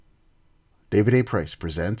David A. Price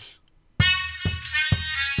presents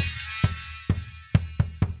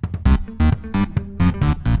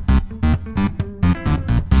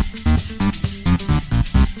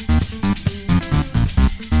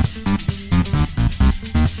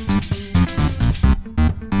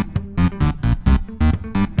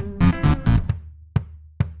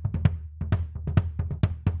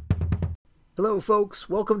Hello, folks.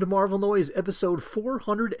 Welcome to Marvel Noise, episode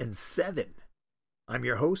 407. I'm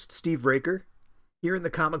your host, Steve Raker, here in the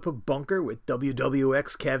comic book bunker with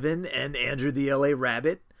WWX Kevin and Andrew the LA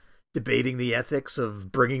Rabbit, debating the ethics of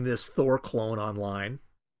bringing this Thor clone online.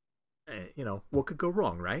 What could go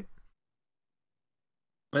wrong, right?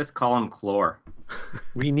 Let's call him Chlor.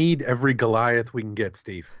 We need every Goliath we can get,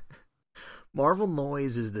 Steve. Marvel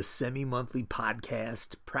Noise is the semi-monthly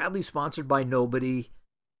podcast, proudly sponsored by Nobody,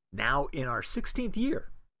 now in our 16th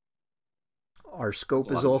year. Our scope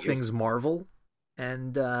is all things Marvel,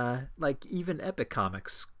 and even Epic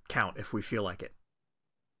Comics count if we feel like it.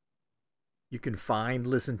 You can find,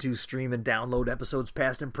 listen to, stream, and download episodes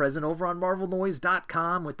past and present over on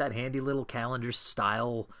marvelnoise.com with that handy little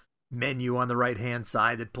calendar-style menu on the right-hand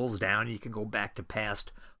side that pulls down. You can go back to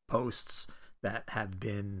past posts that have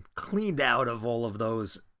been cleaned out of all of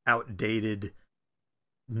those outdated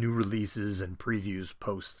new releases and previews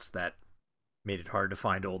posts that made it hard to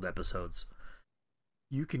find old episodes.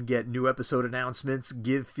 You can get new episode announcements,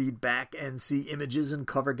 give feedback, and see images and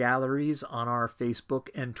cover galleries on our Facebook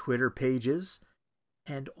and Twitter pages,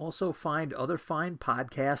 and also find other fine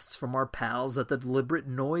podcasts from our pals at the Deliberate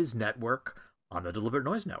Noise Network on the Deliberate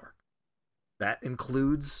Noise Network. That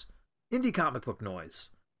includes Indie Comic Book Noise,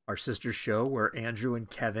 our sister show where Andrew and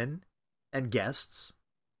Kevin and guests,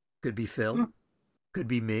 could be Phil, could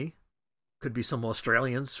be me, could be some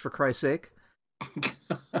Australians, for Christ's sake.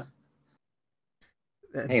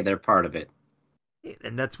 Hey, they're part of it.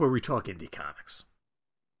 And that's where we talk indie comics.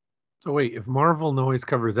 So wait, if Marvel Noise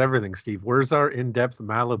covers everything, Steve, where's our in-depth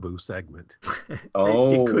Malibu segment?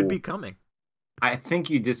 It could be coming. I think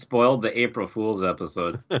you just spoiled the April Fool's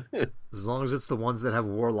episode. As long as it's the ones that have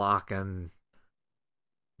Warlock and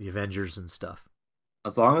the Avengers and stuff.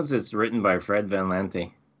 As long as it's written by Fred Van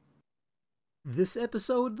Lente. This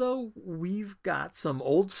episode, though, we've got some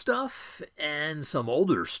old stuff and some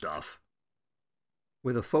older stuff,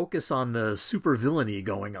 with a focus on the supervillainy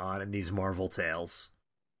going on in these Marvel tales.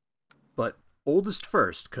 But oldest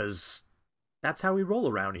first, because that's how we roll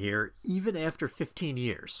around here, even after 15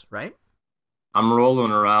 years, right? I'm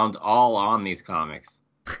rolling around all on these comics.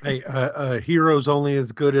 Hey, a hero's only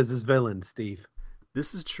as good as his villain, Steve.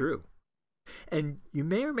 This is true. And you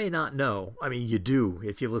may or may not know, I mean, you do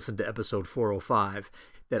if you listen to episode 405,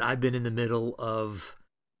 that I've been in the middle of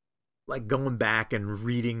going back and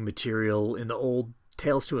reading material in the old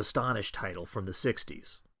Tales to Astonish title from the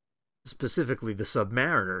 60s. Specifically the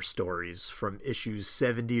Submariner stories from issues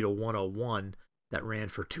 70 to 101 that ran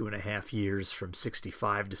for 2.5 years from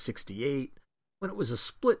 65 to 68, when it was a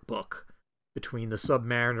split book between the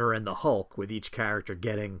Submariner and the Hulk, with each character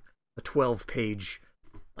getting a 12-page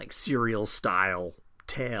serial style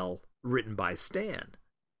tale written by Stan.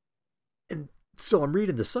 And so I'm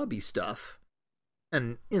reading the subby stuff,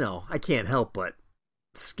 and I can't help but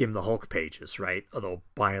skim the Hulk pages, right? Although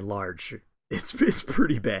by and large it's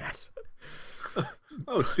pretty bad.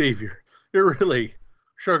 Oh, Steve, you're really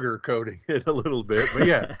sugarcoating it a little bit, but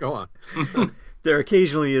yeah, go on. There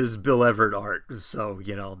occasionally is Bill Everett art, so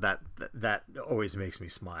that always makes me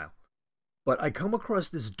smile. But I come across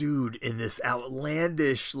this dude in this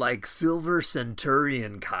outlandish, Silver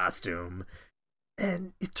Centurion costume,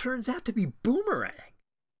 and it turns out to be Boomerang.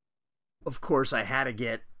 Of course, I had to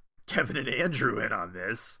get Kevin and Andrew in on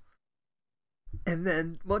this. And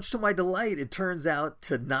then, much to my delight, it turns out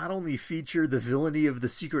to not only feature the villainy of the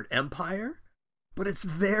Secret Empire, but it's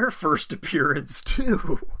their first appearance,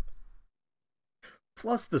 too.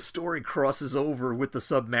 Plus, the story crosses over with the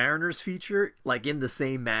Submariners feature, in the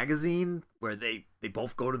same magazine, where they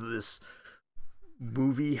both go to this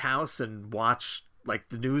movie house and watch,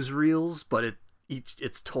 the newsreels, but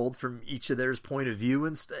it's told from each of theirs point of view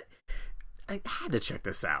and stuff. I had to check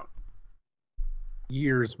this out.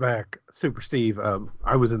 Years back, Super Steve,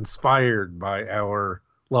 I was inspired by our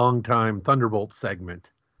longtime Thunderbolt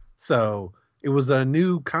segment. So it was a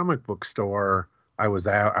new comic book store. I was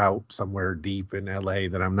out somewhere deep in LA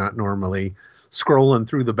that I'm not normally, scrolling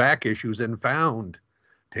through the back issues and found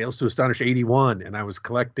Tales to Astonish 81. And I was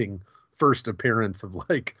collecting first appearance of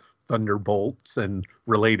Thunderbolts and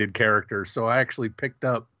related characters. So I actually picked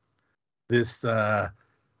up this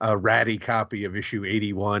ratty copy of issue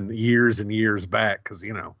 81 years and years back because,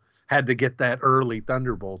 had to get that early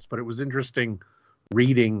Thunderbolts. But it was interesting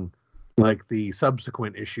reading like the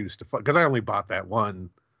subsequent issues to because I only bought that one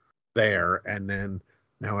there, and then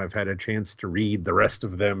now I've had a chance to read the rest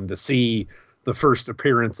of them to see the first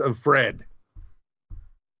appearance of Fred.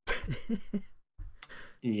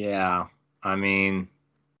 Yeah, I mean,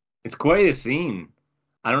 it's quite a scene.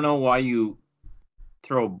 I don't know why you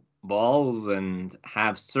throw balls and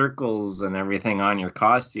have circles and everything on your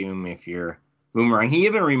costume if you're Boomerang. He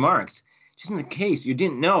even remarks, just in case you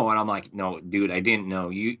didn't know. And I'm like, no, dude, I didn't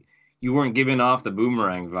know. You weren't giving off the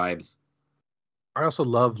Boomerang vibes. I also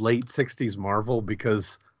love late 60s Marvel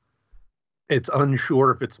because it's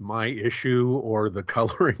unsure if it's my issue or the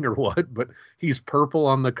coloring or what, but he's purple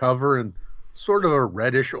on the cover and sort of a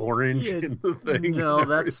reddish orange in the thing. No,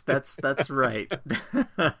 that's right.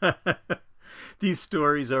 These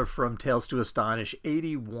stories are from Tales to Astonish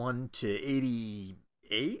 81 to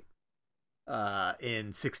 88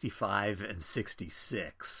 in 65 and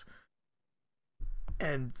 66.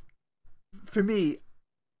 And for me,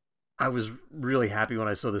 I was really happy when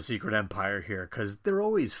I saw the Secret Empire here because they're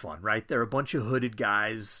always fun, right? They're a bunch of hooded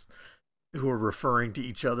guys who are referring to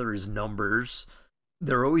each other as numbers.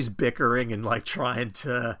 They're always bickering and like trying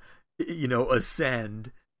to,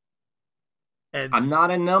 ascend. And I'm not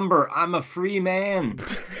a number. I'm a free man.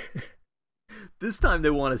 This time they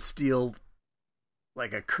want to steal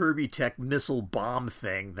like a Kirby Tech missile bomb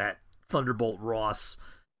thing that Thunderbolt Ross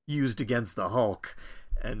used against the Hulk.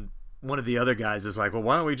 And one of the other guys is like, well,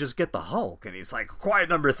 why don't we just get the Hulk? And he's like, quiet,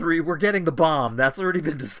 number 3, we're getting the bomb. That's already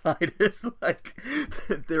been decided. It's like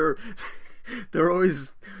they're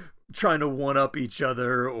always trying to one-up each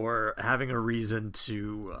other or having a reason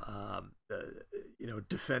to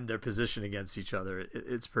defend their position against each other.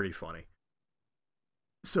 It's pretty funny.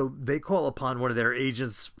 So they call upon one of their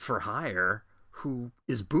agents for hire, who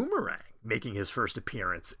is Boomerang, making his first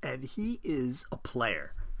appearance, and he is a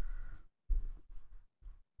player.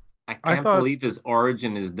 I can't believe his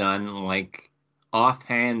origin is done like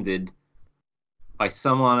offhanded by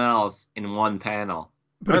someone else in one panel.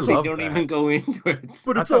 But they don't even go into it.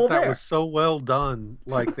 But it's I thought all that there. was so well done.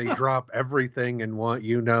 Like they drop everything and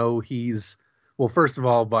he's, well, first of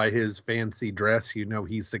all, by his fancy dress,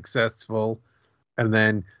 he's successful. And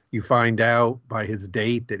then you find out by his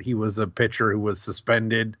date that he was a pitcher who was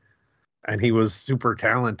suspended and he was super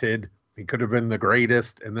talented. He could have been the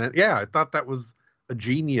greatest. And then, I thought that was a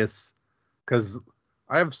genius because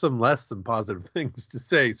I have some less than positive things to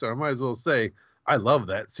say. So I might as well say, I love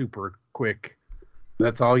that super quick.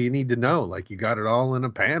 That's all you need to know. Like you got it all in a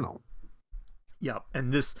panel. Yeah.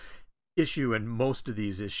 And this issue and most of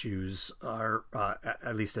these issues are,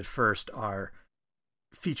 at least at first, are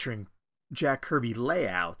featuring Jack Kirby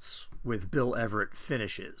layouts with Bill Everett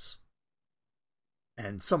finishes.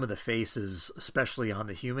 And some of the faces, especially on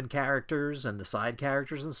the human characters and the side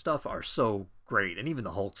characters and stuff, are so great. And even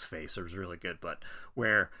the Hulk's face is really good. But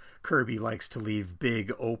where Kirby likes to leave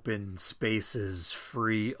big open spaces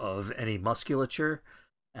free of any musculature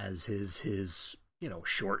as his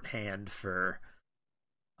shorthand for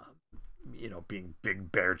being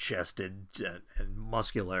big, bare-chested and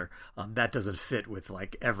muscular, that doesn't fit with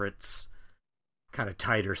like Everett's kind of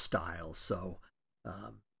tighter style. So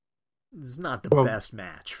it's not the best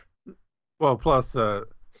match. Well, plus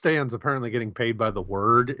Stan's apparently getting paid by the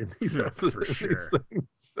word in these episodes. For sure. These things.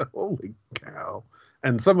 So, holy cow.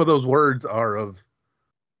 And some of those words are of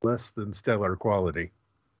less than stellar quality.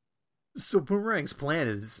 So Boomerang's plan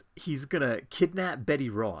is he's going to kidnap Betty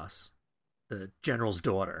Ross, the general's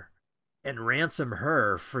daughter, and ransom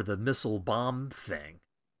her for the missile bomb thing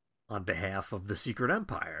on behalf of the Secret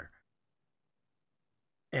Empire.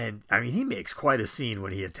 And, I mean, he makes quite a scene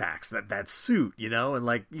when he attacks that suit, and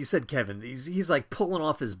like you said, Kevin, he's like pulling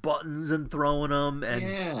off his buttons and throwing them,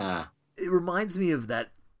 and it reminds me of that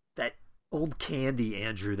old candy,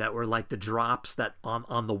 Andrew, that were like the drops that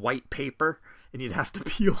on the white paper, and you'd have to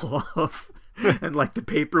peel off, and like the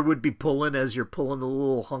paper would be pulling as you're pulling the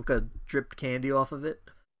little hunk of dripped candy off of it.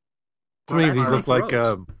 To me, these look like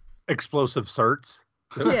explosive certs.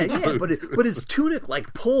 Yeah, but his tunic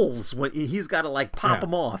like pulls when he's got to like pop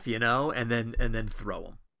them off, and then throw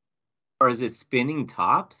them. Or is it spinning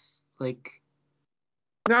tops? Like,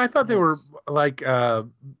 no, I thought they were like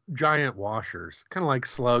giant washers, kind of like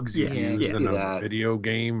slugs you use in a video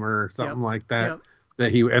game or something like that.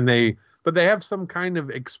 Yep. But they have some kind of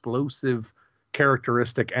explosive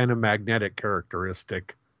characteristic and a magnetic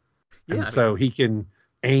characteristic, and so he can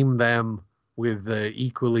aim them with the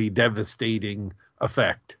equally devastating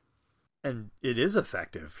effect. And it is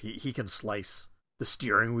effective. He can slice the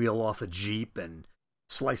steering wheel off a Jeep and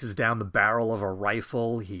slices down the barrel of a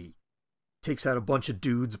rifle. He takes out a bunch of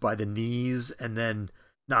dudes by the knees and then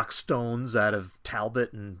knocks stones out of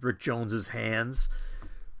Talbot and Rick Jones's hands,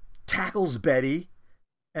 tackles Betty,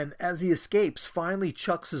 and as he escapes, finally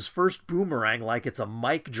chucks his first boomerang like it's a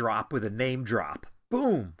mic drop with a name drop.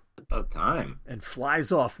 Boom! About time. And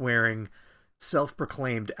flies off wearing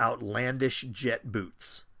self-proclaimed outlandish jet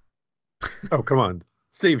boots. Oh, come on.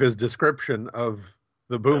 Steve, his description of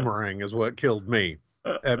the boomerang is what killed me.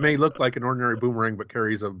 It may look like an ordinary boomerang, but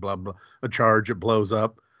carries a charge. It blows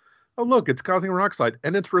up. Oh, look, it's causing a rock slide,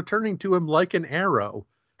 and it's returning to him like an arrow.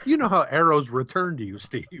 You know how arrows return to you,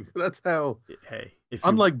 Steve. That's how. Hey,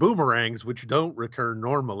 unlike boomerangs, which don't return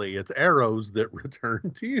normally, it's arrows that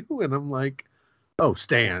return to you. And I'm like, oh,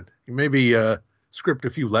 Stan, maybe script a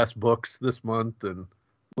few less books this month and a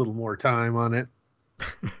little more time on it.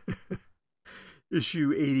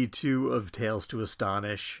 Issue 82 of Tales to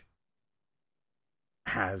Astonish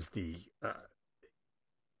has the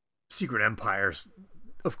Secret Empires,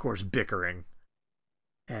 of course, bickering.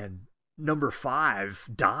 And number 5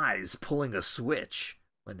 dies pulling a switch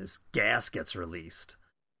when this gas gets released.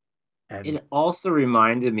 And it also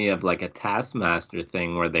reminded me of like a Taskmaster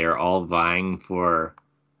thing where they're all vying for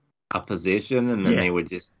a position and then they would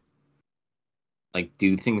just like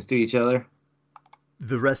do things to each other.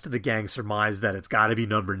 The rest of the gang surmise that it's got to be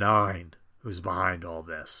number 9 who's behind all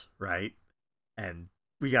this, right? And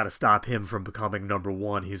we got to stop him from becoming number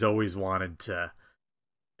 1. He's always wanted to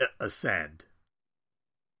ascend.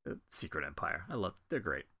 Secret Empire. They're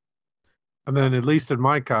great. And then, at least in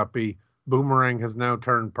my copy, Boomerang has now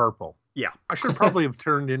turned purple. Yeah. I should probably have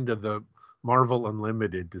turned into the Marvel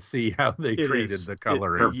Unlimited to see how they treated the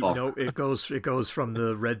coloring. It goes from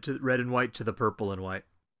the red and white to the purple and white.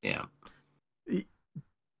 Yeah.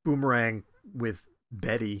 Boomerang with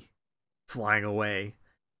Betty flying away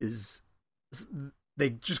they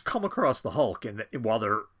just come across the Hulk while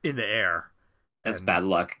they're in the air. That's bad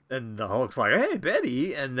luck. And the Hulk's like, "Hey,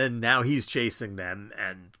 Betty," and then now he's chasing them,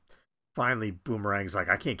 and finally Boomerang's like,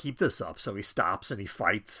 "I can't keep this up," so he stops and he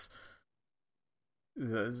fights.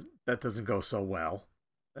 That doesn't go so well,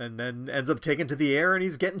 and then ends up taken to the air, and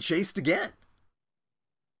he's getting chased again.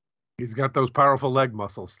 He's got those powerful leg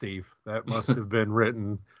muscles, Steve. That must have been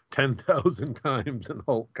written 10,000 times in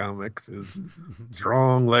Hulk comics. His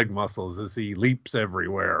strong leg muscles as he leaps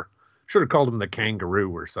everywhere. Should have called him the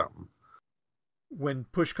kangaroo or something. When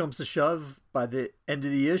push comes to shove, by the end of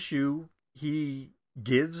the issue, he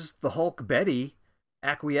gives the Hulk Betty,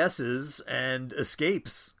 acquiesces, and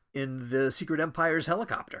escapes in the Secret Empire's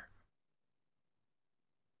helicopter.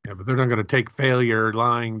 Yeah, but they're not going to take failure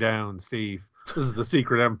lying down, Steve. This is the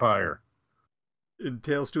Secret Empire. In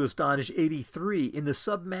Tales to Astonish 83, in the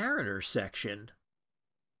Submariner section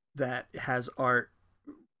that has art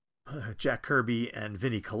Jack Kirby and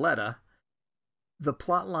Vinnie Coletta, the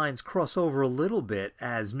plot lines cross over a little bit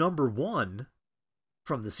as number 1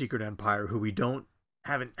 from the Secret Empire, who we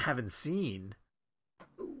haven't seen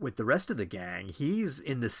with the rest of the gang. He's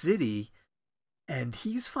in the city and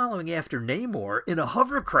he's following after Namor in a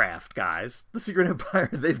hovercraft, guys. The Secret Empire,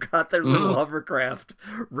 they've got their little hovercraft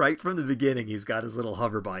right from the beginning. He's got his little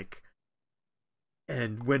hover bike.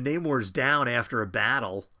 And when Namor's down after a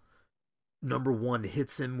battle, number 1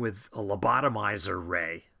 hits him with a lobotomizer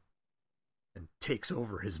ray and takes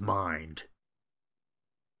over his mind.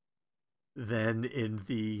 Then in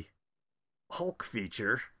the Hulk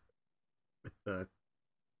feature, with the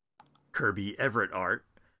Kirby Everett art,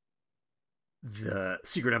 the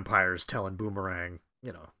Secret Empire is telling Boomerang,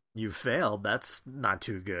 you've failed, that's not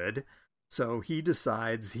too good. So he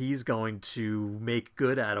decides he's going to make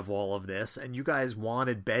good out of all of this, and you guys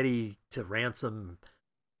wanted Betty to ransom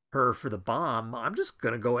her for the bomb. I'm just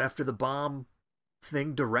going to go after the bomb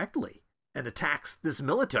thing directly and attacks this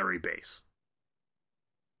military base.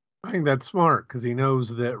 I think that's smart because he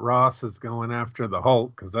knows that Ross is going after the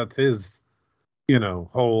Hulk because that's his,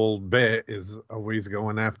 whole bit is always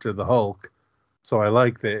going after the Hulk. So I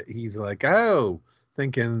like that he's like,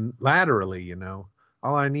 thinking laterally,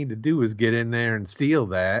 all I need to do is get in there and steal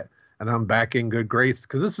that, and I'm back in good grace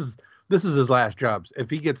because this is his last job. If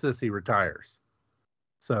he gets this, he retires.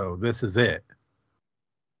 So this is it.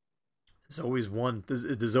 There's always one.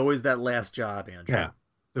 There's always that last job, Andrew. Yeah,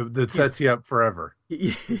 that sets you up forever.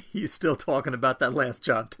 He's still talking about that last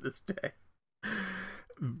job to this day.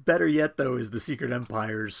 Better yet, though, is the Secret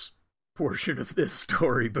Empire's portion of this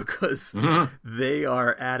story because they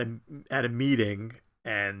are at a meeting,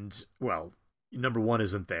 and number 1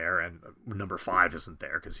 isn't there, and number 5 isn't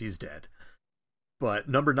there because he's dead. But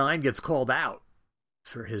number 9 gets called out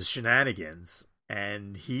for his shenanigans,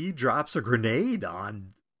 and he drops a grenade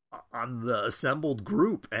on the assembled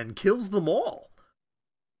group and kills them all.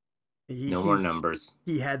 No more numbers.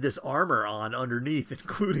 He had this armor on underneath,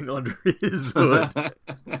 including under his hood.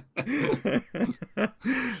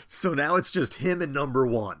 So now it's just him and number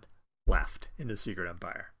 1 left in the Secret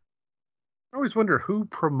Empire. I always wonder who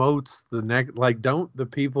promotes the next. Like, don't the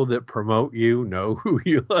people that promote you know who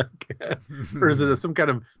you like, or is it some kind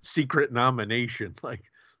of secret nomination? Like,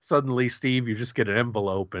 suddenly, Steve, you just get an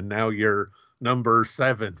envelope, and now you're number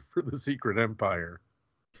 7 for the Secret Empire.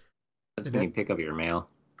 That's when you pick up your mail.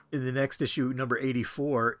 In the next issue, number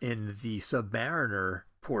 84, in the Submariner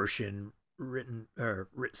portion,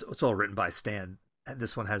 it's all written by Stan. And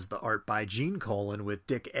this one has the art by Gene Colan with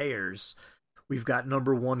Dick Ayers. We've got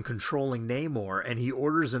number 1 controlling Namor, and he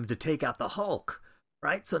orders him to take out the Hulk,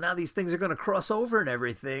 right? So now these things are going to cross over and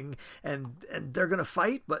everything, and they're going to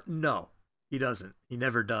fight, but no, he doesn't. He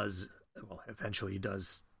never does. Well, eventually he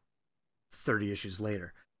does 30 issues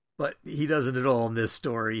later. But he doesn't at all in this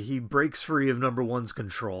story. He breaks free of number 1's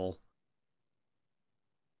control.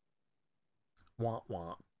 Womp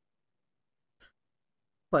womp.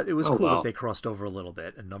 But it was cool that they crossed over a little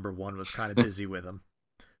bit, and number 1 was kind of busy with him.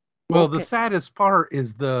 Well, the saddest part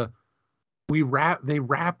is they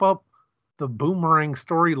wrap up the Boomerang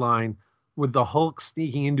storyline with the Hulk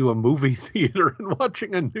sneaking into a movie theater and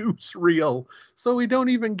watching a newsreel, so we don't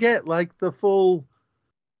even get like the full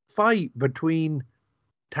fight between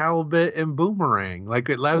Talbot and Boomerang. Like,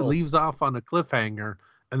 it leaves off on a cliffhanger,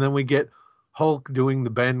 and then we get Hulk doing the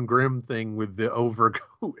Ben Grimm thing with the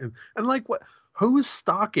overcoat, and like, what? Who's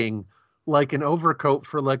stocking like an overcoat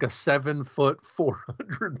for like a 7-foot,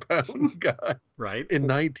 400-pound guy, right, in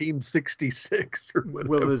 1966 or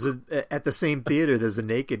whatever? Well, at the same theater, there's a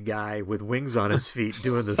naked guy with wings on his feet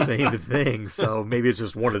doing the same thing. So maybe it's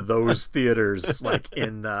just one of those theaters, like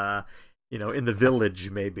in in the Village,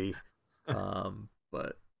 maybe.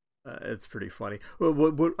 But it's pretty funny.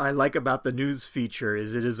 What I like about the news feature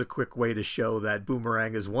is it is a quick way to show that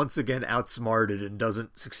Boomerang is once again outsmarted and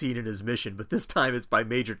doesn't succeed in his mission. But this time it's by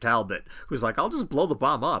Major Talbot, who's like, I'll just blow the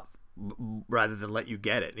bomb up rather than let you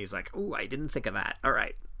get it. And he's like, oh, I didn't think of that. All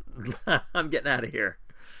right, I'm getting out of here.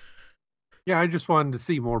 Yeah, I just wanted to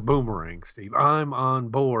see more Boomerang, Steve. I'm on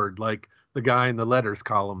board, like the guy in the letters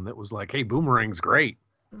column that was like, hey, Boomerang's great.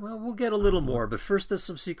 Well, we'll get a little more, but first there's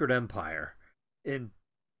some Secret Empire. In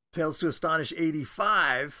Tales to Astonish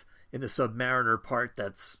 85, in the Submariner part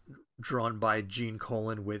that's drawn by Gene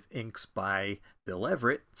Colan with inks by Bill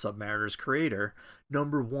Everett, Submariner's creator,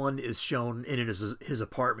 number 1 is shown in his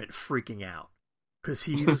apartment freaking out because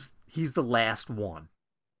he's the last one,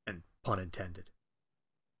 and pun intended.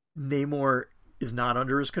 Namor is not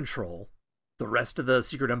under his control. The rest of the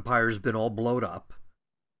Secret Empire's been all blowed up.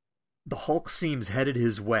 The Hulk seems headed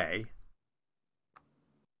his way.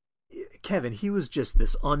 Kevin, he was just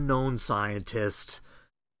this unknown scientist.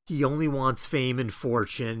 He only wants fame and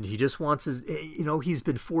fortune. He just wants he's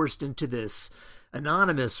been forced into this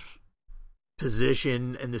anonymous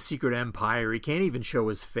position in the Secret Empire. He can't even show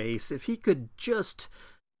his face. If he could just,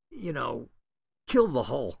 kill the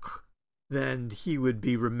Hulk, then he would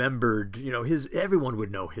be remembered. Everyone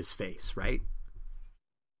would know his face, right?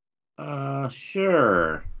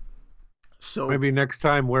 Sure. So maybe next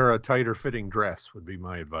time wear a tighter fitting dress would be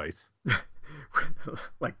my advice.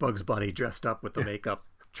 Like Bugs Bunny dressed up with the makeup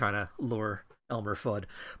trying to lure Elmer Fudd.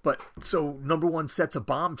 But so number 1 sets a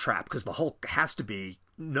bomb trap because the Hulk has to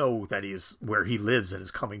know that he's where he lives and is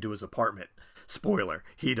coming to his apartment. Spoiler,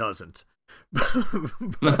 he doesn't.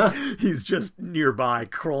 He's just nearby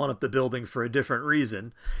crawling up the building for a different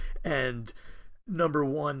reason. And number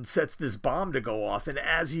 1 sets this bomb to go off, and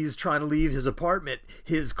as he's trying to leave his apartment,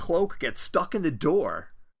 his cloak gets stuck in the door,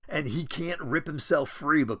 and he can't rip himself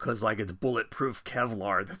free because it's bulletproof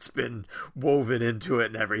Kevlar that's been woven into it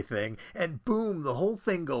and everything. And boom, the whole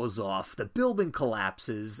thing goes off, the building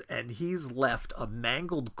collapses, and he's left a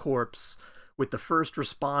mangled corpse with the first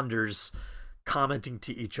responders commenting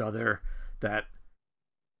to each other that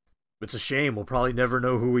it's a shame, we'll probably never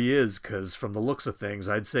know who he is, because from the looks of things,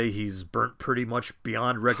 I'd say he's burnt pretty much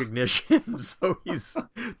beyond recognition. So he's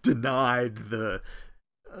denied the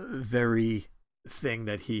very thing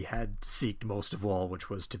that he had seeked most of all, which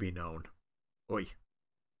was to be known. Oy.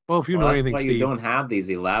 Well, if you know anything, Steve, you don't have these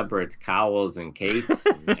elaborate cowls and capes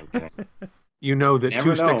and everything. You know that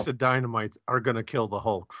 2 sticks of dynamite are going to kill the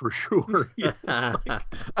Hulk for sure. It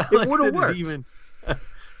would have worked.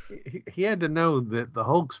 He had to know that the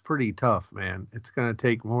Hulk's pretty tough, man. It's going to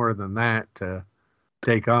take more than that to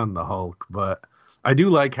take on the Hulk. But I do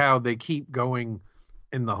like how they keep going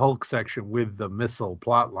in the Hulk section with the missile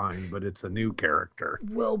plot line, but it's a new character.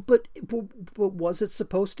 Well, but was it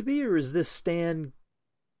supposed to be, or is this Stan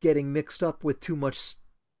getting mixed up with too much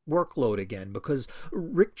workload again, because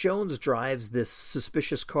Rick Jones drives this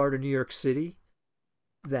suspicious car to New York City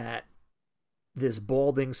that this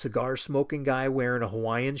balding cigar smoking guy wearing a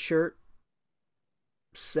Hawaiian shirt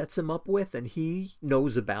sets him up with, and he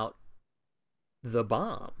knows about the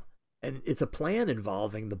bomb. And it's a plan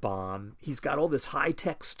involving the bomb. He's got all this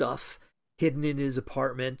high-tech stuff hidden in his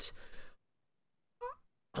apartment.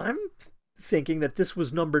 I'm thinking that this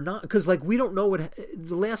was number 9, because like we don't know what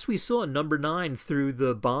the last we saw, number 9 threw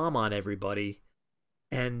the bomb on everybody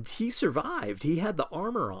and he survived. He had the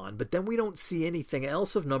armor on, but then we don't see anything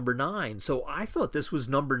else of number 9. So I thought this was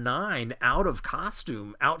number 9 out of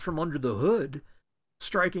costume, out from under the hood,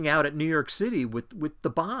 striking out at New York City with the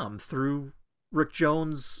bomb through Rick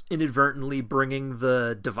Jones inadvertently bringing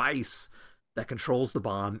the device that controls the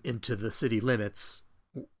bomb into the city limits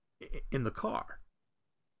in the car.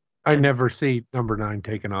 I never see number 9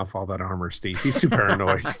 taking off all that armor, Steve. He's too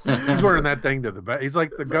paranoid. He's wearing that thing to the back. He's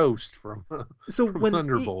like the ghost from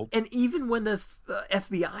Thunderbolts. And even when the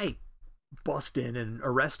FBI bust in and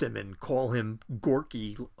arrest him and call him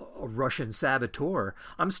Gorky, a Russian saboteur,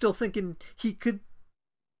 I'm still thinking he could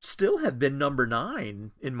still have been number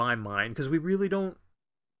 9 in my mind, because we really don't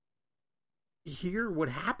hear what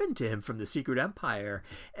happened to him from the Secret Empire.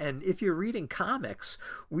 And if you're reading comics,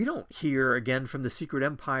 we don't hear again from the Secret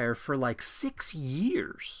Empire for like 6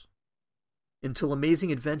 years, until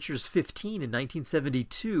Amazing Adventures 15 in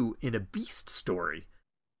 1972 in a Beast story,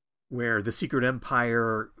 where the Secret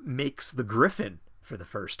Empire makes the Griffin for the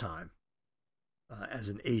first time as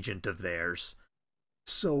an agent of theirs.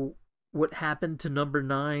 So what happened to number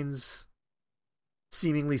 9's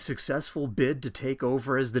seemingly successful bid to take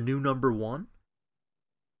over as the new number 1?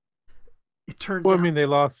 It turns out... I mean, they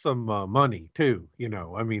lost some money, too. You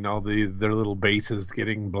know, I mean, all their little bases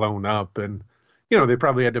getting blown up. And, you know, they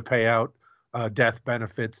probably had to pay out death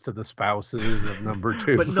benefits to the spouses of number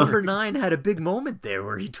 2. But number 9 had a big moment there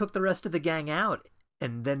where he took the rest of the gang out.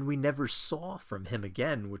 And then we never saw from him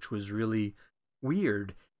again, which was really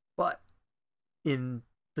weird. But in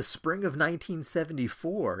the spring of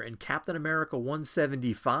 1974, in Captain America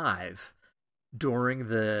 175, during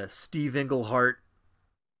the Steve Englehart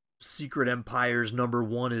Secret Empire's number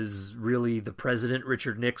 1 is really the President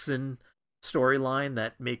Richard Nixon storyline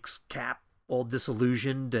that makes Cap all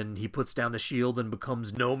disillusioned and he puts down the shield and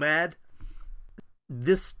becomes Nomad.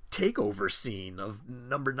 This takeover scene of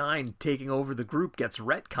number 9 taking over the group gets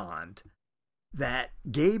retconned. That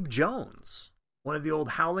Gabe Jones, one of the old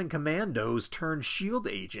Howling Commandos turned SHIELD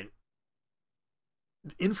agent,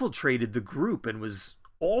 infiltrated the group and was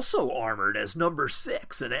also armored as number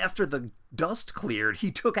 6. And after the dust cleared,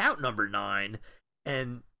 he took out number 9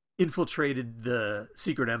 and infiltrated the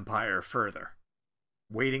Secret Empire further,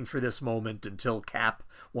 waiting for this moment until Cap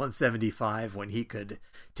 175, when he could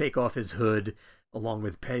take off his hood along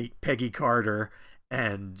with Peggy Carter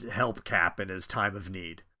and help Cap in his time of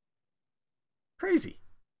need. Crazy.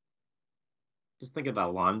 Just think of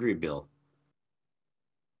that laundry bill.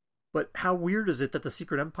 But how weird is it that the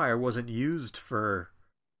Secret Empire wasn't used for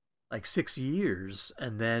like 6 years,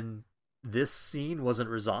 and then this scene wasn't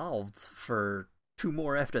resolved for 2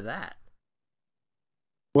 more after that?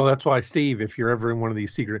 Well, that's why, Steve, if you're ever in one of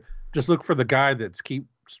these secret, just look for the guy that's keeps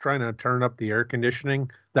trying to turn up the air conditioning.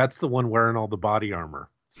 That's the one wearing all the body armor.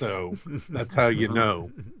 So that's how you know.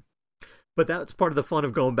 But that's part of the fun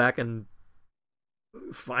of going back and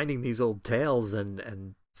finding these old tales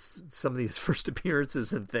and some of these first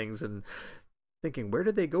appearances and things, and thinking, where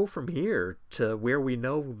did they go from here to where we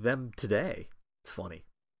know them today? It's funny.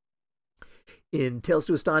 In Tales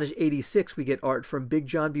to Astonish 86, we get art from Big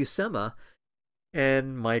John Buscema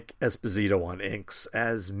and Mike Esposito on inks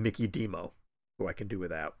as Mickey Demo, who I can do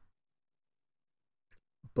without.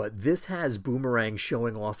 But this has Boomerang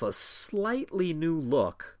showing off a slightly new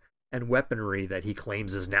look and weaponry that he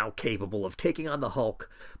claims is now capable of taking on the Hulk,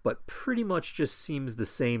 but pretty much just seems the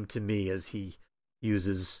same to me, as he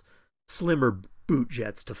uses slimmer boot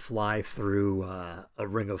jets to fly through a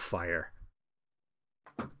ring of fire.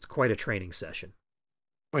 It's quite a training session.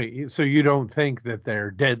 Wait, so you don't think that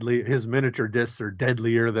they're deadly? His miniature discs are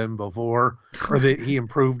deadlier than before, or that he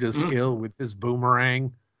improved his skill with his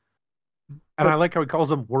boomerang? And I like how he calls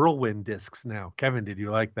them whirlwind discs now. Kevin, did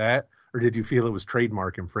you like that, or did you feel it was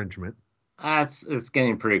trademark infringement? It's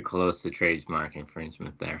getting pretty close to trademark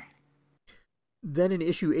infringement there. Then in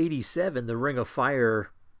issue 87, the Ring of Fire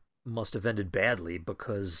must have ended badly,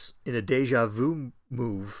 because in a deja vu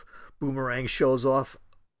move, Boomerang shows off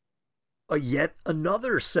yet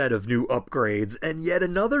another set of new upgrades and yet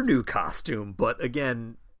another new costume, but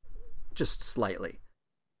again, just slightly.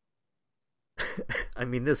 I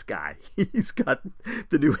mean, this guy, he's got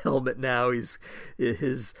the new helmet now.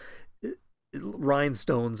 His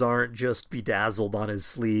rhinestones aren't just bedazzled on his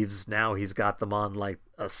sleeves. Now he's got them on like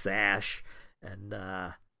a sash, and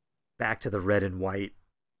back to the red and white.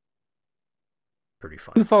 Pretty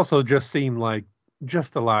fun. This also just seemed like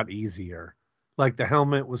just a lot easier. Like the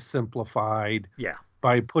helmet was simplified. Yeah.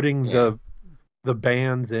 By putting the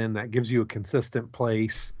bands in, that gives you a consistent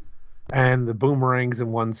place, and the boomerangs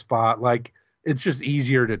in one spot. Like, it's just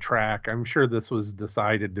easier to track. I'm sure this was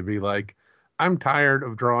decided to be like, I'm tired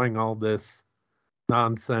of drawing all this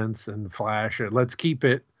nonsense and flash. Let's keep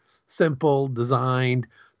it simple, designed.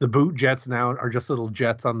 The boot jets now are just little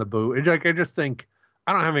jets on the boot. It's like, I just think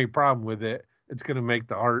I don't have any problem with it. It's going to make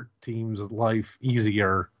the art team's life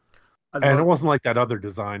easier. And it wasn't like that other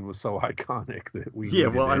design was so iconic that we. Yeah,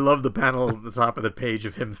 well, I love the panel at the top of the page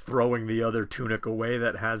of him throwing the other tunic away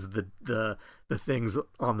that has the things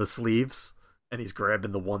on the sleeves, and he's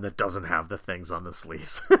grabbing the one that doesn't have the things on the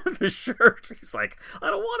sleeves. The shirt. He's like, I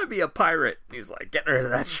don't want to be a pirate. He's like, get rid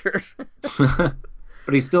of that shirt.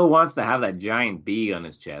 But he still wants to have that giant bee on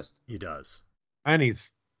his chest. He does, and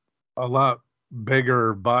he's a lot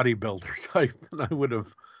bigger bodybuilder type than I would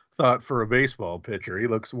have thought for a baseball pitcher. He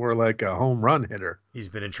looks more like a home run hitter. He's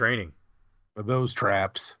been in training with those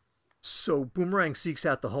traps. So Boomerang seeks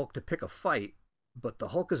out the Hulk to pick a fight, but the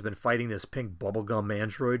Hulk has been fighting this pink bubblegum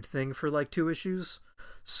android thing for like 2 issues.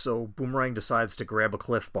 So Boomerang decides to grab a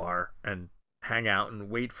Cliff Bar and hang out and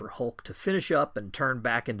wait for Hulk to finish up and turn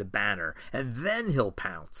back into Banner, and then he'll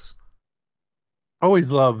pounce.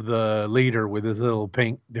 Always love the leader with his little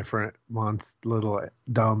pink, different little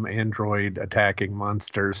dumb android attacking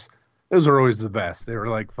monsters. Those were always the best. They were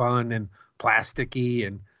like fun and plasticky,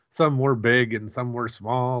 and some were big and some were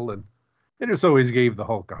small, and they just always gave the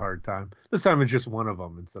Hulk a hard time. This time it's just one of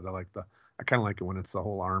them instead of I kind of like it when it's the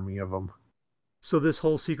whole army of them. So this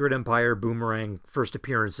whole Secret Empire Boomerang first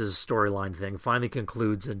appearances storyline thing finally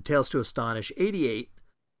concludes in Tales to Astonish 88,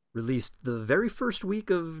 released the very first week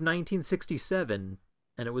of 1967,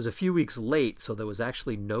 and it was a few weeks late, so there was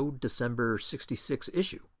actually no December 66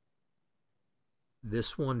 issue.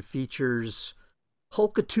 This one features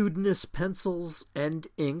Hulkitudinous pencils and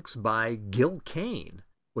inks by Gil Kane,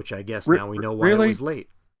 which I guess now we know why it was late.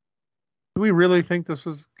 Do we really think this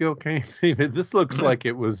was Gil Kane? This looks like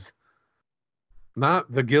it was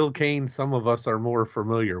not the Gil Kane some of us are more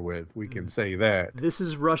familiar with. We can say that. This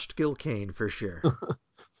is rushed Gil Kane for sure.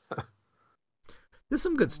 There's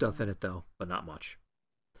some good stuff in it, though, but not much.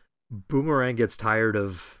 Boomerang gets tired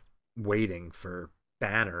of waiting for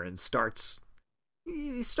Banner and starts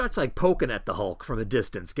like poking at the Hulk from a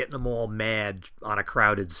distance, getting them all mad on a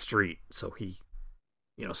crowded street. So he,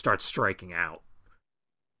 starts striking out.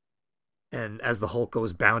 And as the Hulk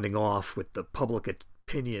goes bounding off with the public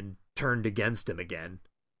opinion turned against him again,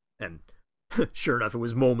 and sure enough, it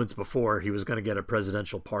was moments before he was going to get a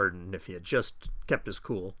presidential pardon if he had just kept his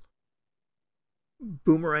cool.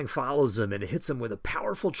 Boomerang follows him and hits him with a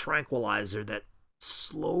powerful tranquilizer that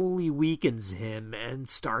slowly weakens him and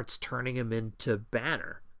starts turning him into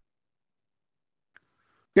Banner.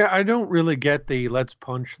 Yeah, I don't really get the let's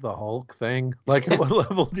punch the Hulk thing. Like, at what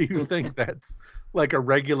level do you think that's like a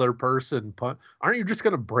regular person punch? Aren't you just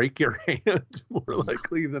going to break your hand more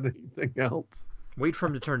likely than anything else? Wait for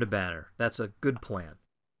him to turn to Banner. That's a good plan.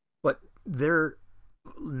 But they're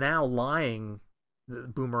now lying, the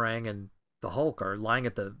Boomerang and the Hulk are lying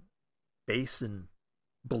at the basin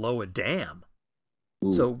below a dam.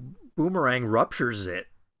 Ooh. So Boomerang ruptures it,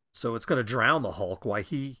 so it's going to drown the Hulk while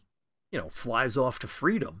he, flies off to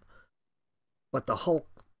freedom. But the Hulk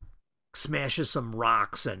smashes some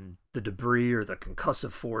rocks, and the debris or the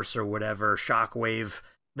concussive force or whatever, shockwave,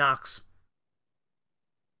 knocks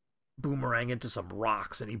Boomerang into some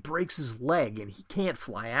rocks, and he breaks his leg, and he can't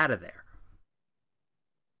fly out of there.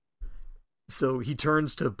 So he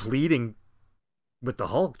turns to pleading with the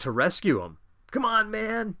Hulk to rescue him. Come on,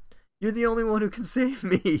 man. You're the only one who can save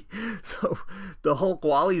me. So the Hulk,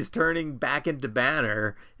 while he's turning back into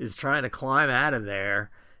Banner, is trying to climb out of there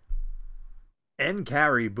and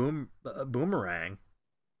carry Boomerang.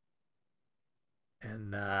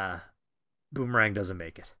 And Boomerang doesn't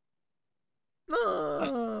make it.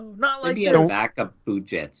 No, not like maybe this. Backup boot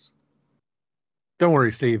jets. Don't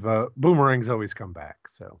worry, Steve. Boomerangs always come back,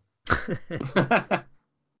 so.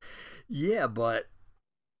 Yeah, but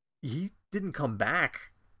he didn't come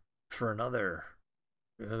back for another,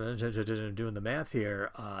 doing the math here,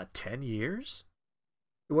 10 years?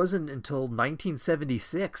 It wasn't until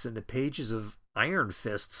 1976 in the pages of Iron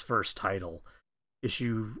Fist's first title,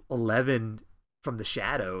 issue 11 From the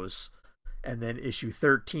Shadows, and then issue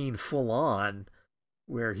 13 Full On,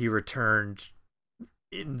 where he returned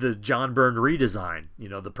in the John Byrne redesign,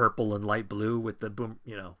 the purple and light blue with the boom,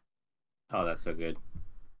 Oh, that's so good.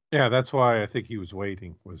 Yeah, that's why I think he was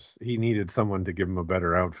waiting. Was he needed someone to give him a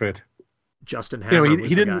better outfit? Justin Hammer was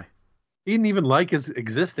the guy. He didn't even like his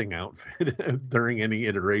existing outfit during any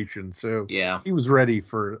iteration, so yeah, he was ready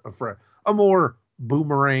for a more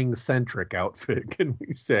boomerang-centric outfit, can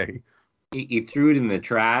we say? He threw it in the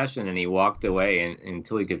trash and then he walked away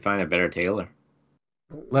until he could find a better tailor.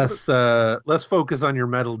 Less focus on your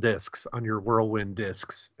metal discs, on your whirlwind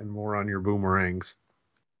discs, and more on your boomerangs.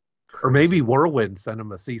 Crazy. Or maybe Whirlwind sent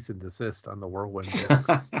him a cease and desist on the Whirlwind discs.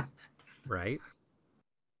 Right?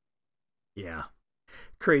 Yeah.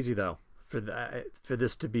 Crazy though for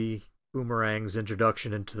this to be Boomerang's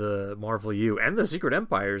introduction into the Marvel U and the Secret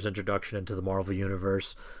Empire's introduction into the Marvel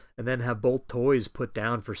Universe, and then have both toys put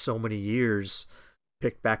down for so many years,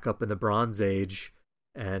 picked back up in the Bronze Age,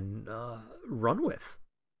 and run with,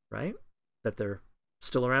 right? That they're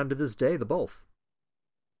still around to this day, the both.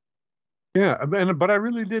 Yeah, but I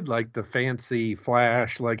really did like the fancy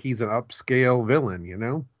Flash, like he's an upscale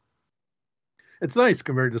villain, It's nice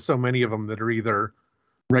compared to so many of them that are either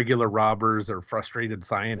regular robbers or frustrated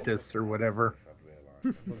scientists or whatever.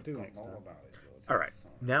 All right,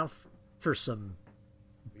 now for some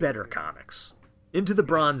better comics. Into the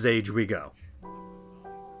Bronze Age we go.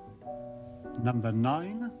 Number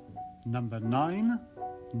 9, number 9,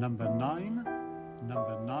 number 9,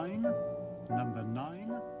 number 9, number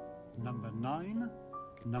 9, number 9,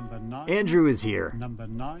 number 9. Andrew is here. Number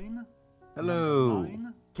 9. Hello.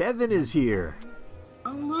 Kevin is here.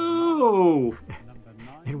 Hello.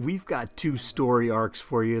 And we've got 2 story arcs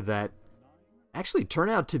for you that actually turn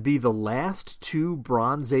out to be the last 2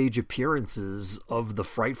 Bronze Age appearances of the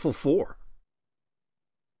Frightful Four.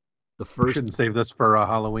 The first... Shouldn't save this for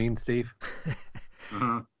Halloween, Steve.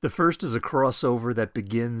 The first is a crossover that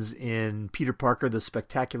begins in Peter Parker, the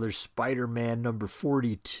Spectacular Spider-Man number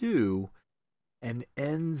 42, and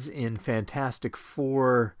ends in Fantastic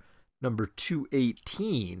Four number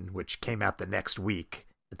 218, which came out the next week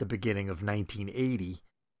at the beginning of 1980.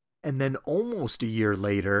 And then almost a year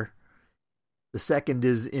later, the second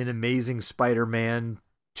is in Amazing Spider-Man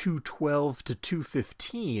 212 to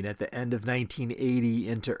 215 at the end of 1980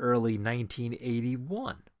 into early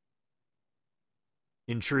 1981.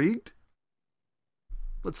 Intrigued?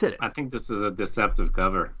 Let's hit it. I think this is a deceptive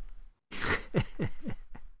cover.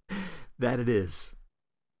 That it is.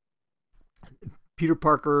 Peter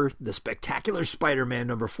Parker, the Spectacular Spider-Man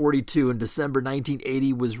number 42 in December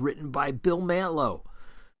 1980 was written by Bill Mantlo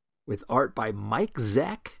with art by Mike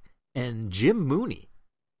Zeck and Jim Mooney.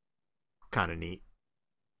 Kind of neat.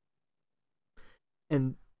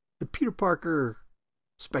 And the Peter Parker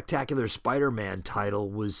Spectacular Spider-Man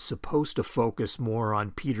title was supposed to focus more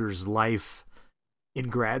on Peter's life in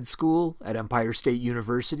grad school at Empire State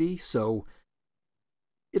University, so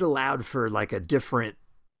it allowed for like a different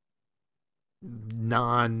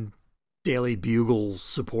non-Daily Bugle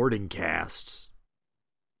supporting cast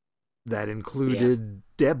that included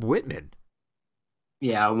Deb Whitman.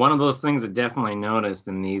 Yeah, one of those things I definitely noticed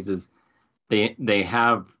in these is they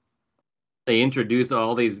introduce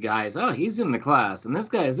all these guys. Oh, he's in the class, and this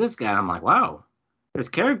guy is this guy. And I'm like, wow, there's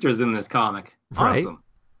characters in this comic. Awesome. Right?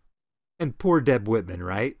 And poor Deb Whitman,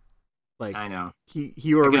 right? Like, I know. He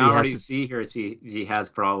already I can has to see her. She has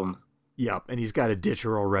problems. Yep, and he's got to ditch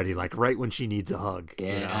her already, like right when she needs a hug.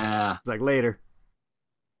 Yeah. It's like later.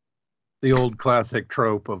 The old classic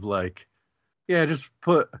trope of like, yeah, just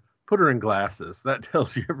put her in glasses. That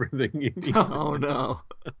tells you everything you need. Oh no.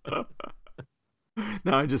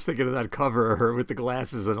 Now I'm just thinking of that cover of her with the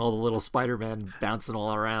glasses and all the little Spider-Man bouncing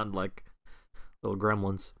all around like little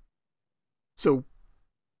gremlins. So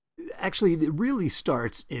actually it really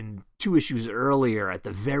starts in 2 issues earlier at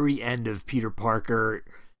the very end of Peter Parker,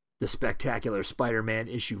 the Spectacular Spider-Man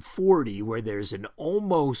issue 40, where there's an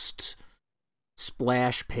almost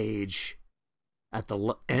splash page at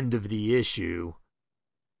the end of the issue.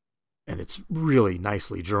 And it's really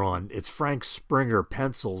nicely drawn. It's Frank Springer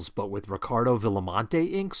pencils, but with Ricardo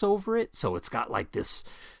Villamonte inks over it. So it's got like this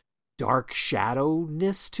dark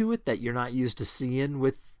shadowness to it that you're not used to seeing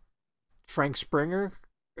with Frank Springer.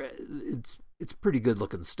 It's pretty good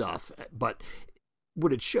looking stuff. But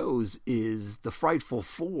what it shows is the Frightful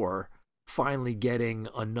Four finally getting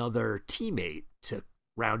another teammate to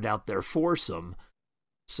round out their foursome.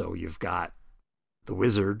 So you've got the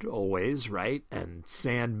Wizard always, right? And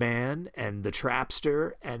Sandman and the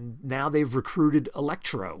Trapster, and now they've recruited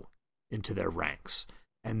Electro into their ranks.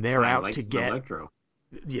 And they're out to get Electro.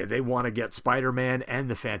 Yeah, they want to get Spider-Man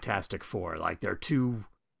and the Fantastic Four. Like they're 2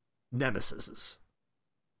 nemesises.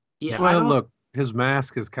 Yeah, well, look, his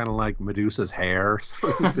mask is kind of like Medusa's hair.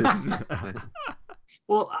 So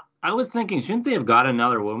Well, I was thinking, shouldn't they have got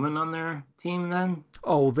another woman on their team then?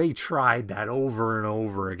 Oh, they tried that over and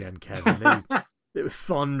over again, Kevin.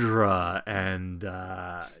 Thundra and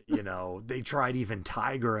they tried even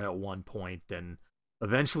Tigra at one point, and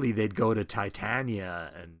eventually they'd go to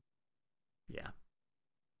Titania, and yeah.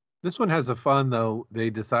 This one has a fun though. They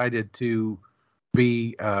decided to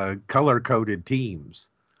be color-coded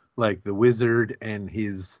teams, like the Wizard and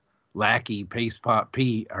his lackey Paste Pot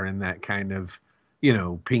Pete are in that kind of,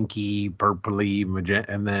 pinky, purpley,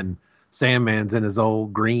 magenta, and then Sandman's in his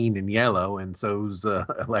old green and yellow, and so's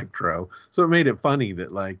Electro. So it made it funny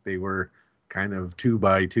that like they were kind of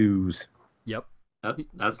 2x2s. Yep.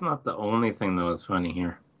 That's not the only thing that was funny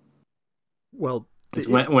here. Well, it's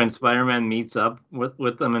when Spider-Man meets up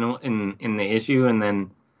with them in the issue, and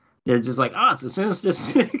then they're just like, it's a Sinister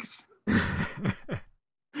Six.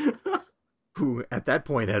 Who at that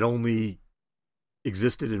point had only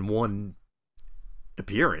existed in one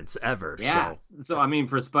appearance ever. Yeah. So I mean,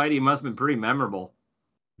 for Spidey, it must have been pretty memorable.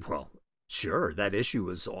 Well, sure. That issue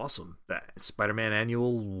was awesome. That Spider-Man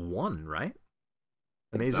Annual 1, right?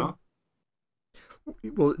 Amazing. So.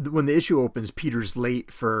 Well, when the issue opens, Peter's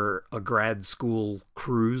late for a grad school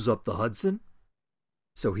cruise up the Hudson.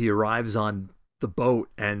 So he arrives on the boat,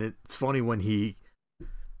 and it's funny when he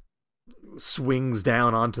swings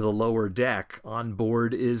down onto the lower deck. On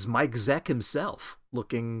board is Mike Zeck himself,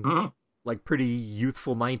 looking like pretty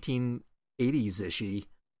youthful 1980s-ishy,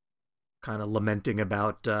 kind of lamenting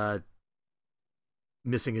about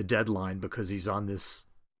missing a deadline because he's on this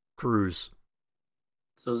cruise.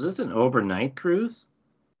 So is this an overnight cruise?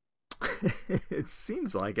 It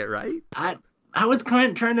seems like it, right? I was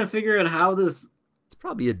kind of trying to figure out how this. It's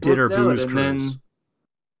probably a dinner booze cruise. Then,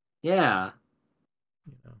 yeah.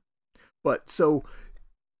 But so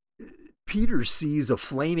Peter sees a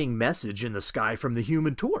flaming message in the sky from the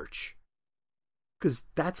Human Torch. Because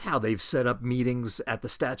that's how they've set up meetings at the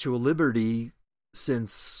Statue of Liberty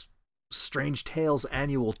since Strange Tales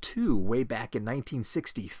Annual 2 way back in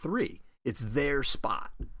 1963. It's their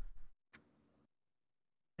spot.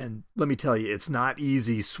 And let me tell you, it's not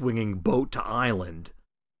easy swinging boat to island.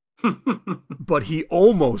 But he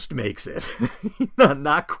almost makes it.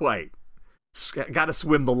 Not quite. Got to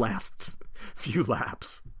swim the last few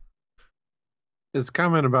laps. His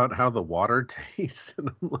comment about how the water tastes, and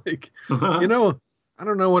I'm like, I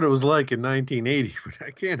don't know what it was like in 1980, but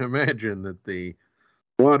I can't imagine that the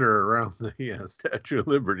water around the Statue of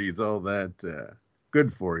Liberty is all that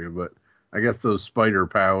good for you. But I guess those spider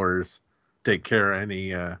powers take care of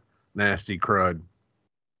any nasty crud.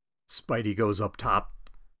 Spidey goes up top,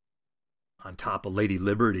 on top of Lady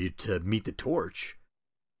Liberty to meet the Torch.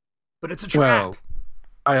 But it's a trap. Well,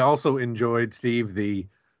 I also enjoyed, Steve, the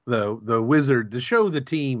Wizard, to show the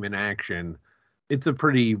team in action. It's a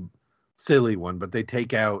pretty silly one, but they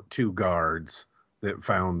take out 2 guards that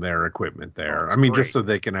found their equipment there. Great. Just so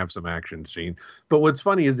they can have some action scene. But what's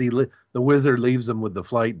funny is the Wizard leaves them with the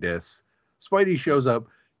flight discs. Spidey shows up.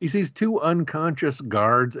 He sees 2 unconscious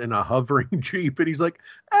guards in a hovering Jeep, and he's like,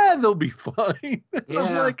 they'll be fine. Yeah.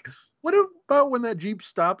 I'm like, what about when that Jeep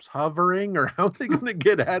stops hovering, or how are they going to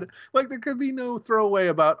get at it? Like, there could be no throwaway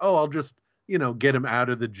about, I'll just, get him out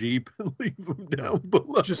of the Jeep and leave him down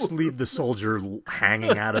below. Just leave the soldier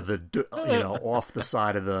hanging out of the, off the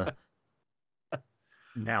side of the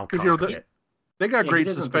now cockpit. They got great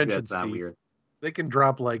suspension, Steve. Weird. They can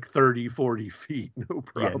drop like 30, 40 feet, no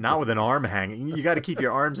problem. Yeah, not with an arm hanging. You got to keep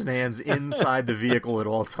your arms and hands inside the vehicle at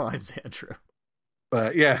all times, Andrew.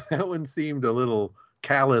 But yeah, that one seemed a little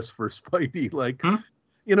callous for Spidey. Like,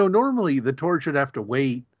 normally the Torch would have to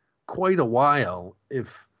wait quite a while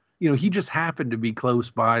if, he just happened to be close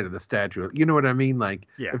by to the statue. You know what I mean? Like,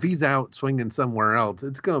 if he's out swinging somewhere else,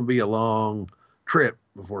 it's going to be a long trip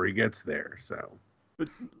before he gets there. So, but,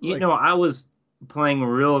 I was paying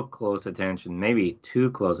real close attention, maybe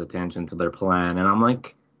too close attention to their plan, and I'm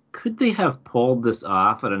like, could they have pulled this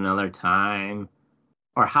off at another time?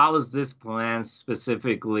 Or how is this plan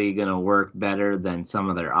specifically going to work better than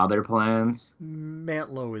some of their other plans?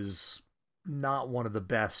 Mantlo is not one of the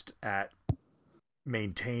best at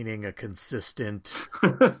maintaining a consistent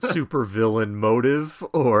supervillain motive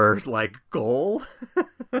or goal.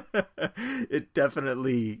 The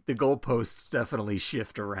goalposts definitely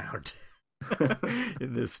shift around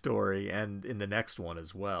in this story and in the next one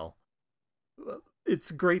as well.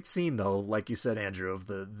 It's a great scene, though, like you said, Andrew, of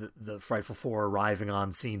the Frightful Four arriving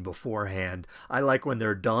on scene beforehand. I like when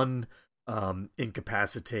they're done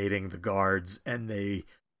incapacitating the guards and they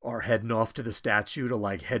are heading off to the statue to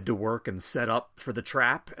like head to work and set up for the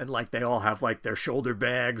trap, and like they all have like their shoulder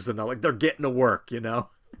bags and they're getting to work, you know.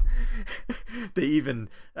 They even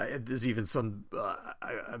there's even some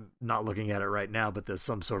I'm not looking at it right now, but there's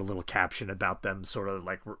some sort of little caption about them sort of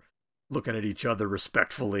like looking at each other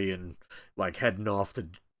respectfully and like heading off to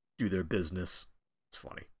do their business. It's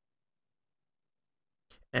funny.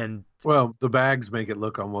 And well, the bags make it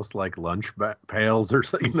look almost like lunch pails or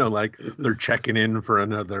something, you know, like they're checking in for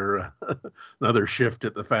another shift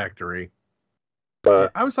at the factory.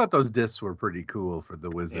 But I always thought those discs were pretty cool for the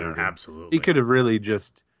Wizard. Yeah, absolutely. He could have really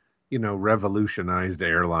just, you know, revolutionized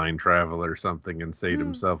airline travel or something and saved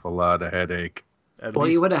himself a lot of headache. Well,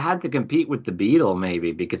 he would have had to compete with the Beetle,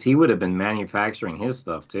 maybe, because he would have been manufacturing his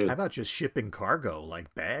stuff, too. How about just shipping cargo,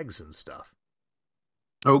 like bags and stuff?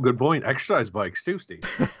 Oh, good point. Exercise bikes, too, Steve.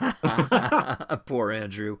 Poor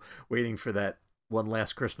Andrew, waiting for that one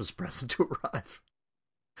last Christmas present to arrive.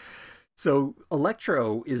 So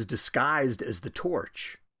Electro is disguised as the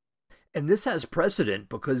Torch. And this has precedent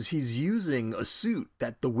because he's using a suit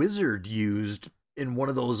that the Wizard used in one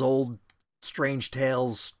of those old Strange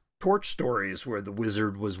Tales Torch stories where the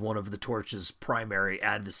Wizard was one of the Torch's primary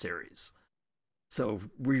adversaries. So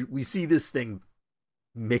we see this thing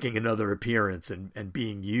making another appearance and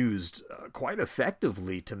being used quite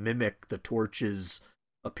effectively to mimic the Torch's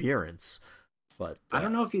appearance. But I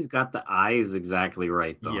don't know if he's got the eyes exactly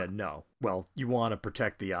right, though. Yeah, no. Well, you want to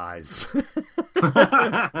protect the eyes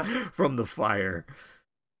from the fire.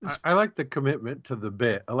 I like the commitment to the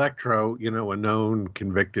bit. Electro, you know, a known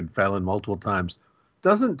convicted felon multiple times,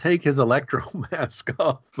 doesn't take his Electro mask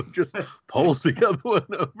off, but just pulls the other one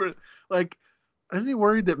over. Like, isn't he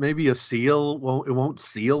worried that maybe a seal won't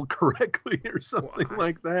seal correctly or something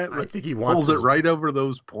like that? I think he wants pulls it right over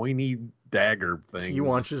those pointy dagger things. He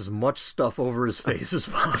wants as much stuff over his face as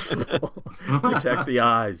possible. Protect the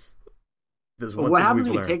eyes. What happens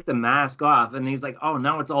if you take the mask off and he's like, oh,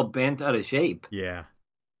 now it's all bent out of shape? Yeah.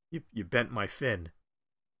 You bent my fin.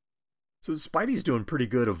 So Spidey's doing pretty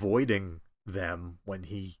good avoiding them when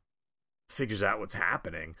he figures out what's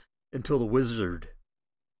happening until the Wizard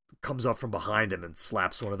comes up from behind him and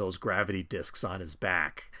slaps one of those gravity discs on his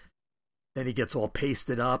back. Then he gets all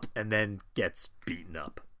pasted up and then gets beaten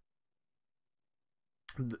up.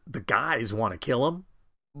 The guys want to kill him,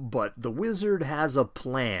 but the Wizard has a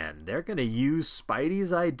plan. They're going to use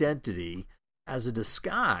Spidey's identity as a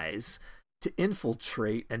disguise to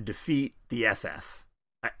infiltrate and defeat the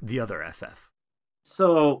other FF.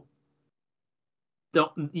 So, to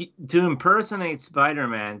impersonate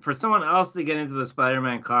Spider-Man, for someone else to get into the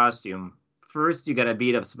Spider-Man costume, first you got to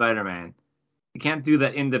beat up Spider-Man. You can't do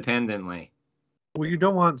that independently. Well, you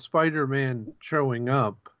don't want Spider-Man showing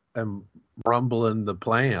up and rumbling the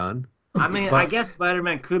plan. I mean, I guess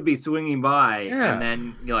Spider-Man could be swinging by, and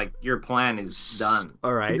then your plan is done.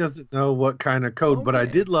 All right. He doesn't know what kind of code, but I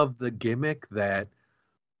did love the gimmick that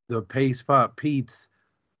the Paste Pot Pete's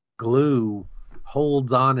glue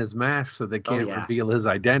holds on his mask so they can't reveal his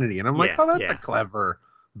identity. And I'm like, that's a clever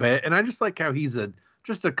bit. And I just like how he's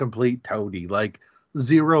just a complete toady, like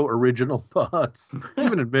zero original thoughts.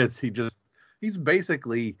 Even admits he's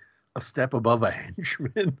basically a step above a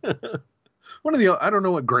henchman. I don't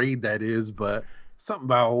know what grade that is, but something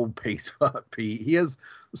about old Paste Pot Pete. He has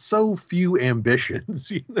so few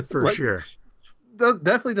ambitions. You know? For sure.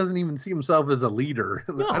 Definitely doesn't even see himself as a leader.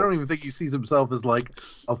 No. I don't even think he sees himself as like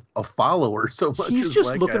a follower so much. He's as just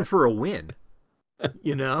like looking for a win,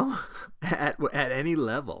 you know, at any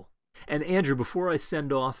level. And Andrew, before I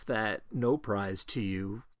send off that no prize to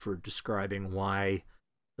you for describing why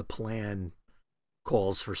the plan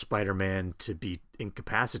calls for Spider-Man to be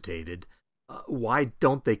incapacitated, why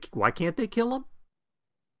can't they kill him?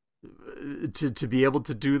 To be able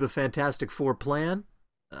to do the Fantastic Four plan?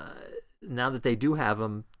 Now that they do have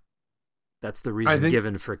him, that's the reason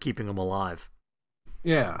given for keeping him alive.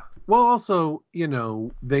 Yeah. Well, also, you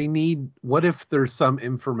know, what if there's some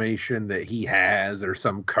information that he has or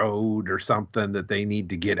some code or something that they need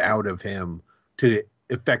to get out of him to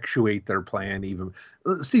effectuate their plan even.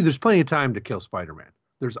 Steve, there's plenty of time to kill Spider-Man.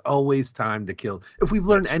 There's always time to kill. If we've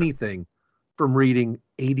learned anything from reading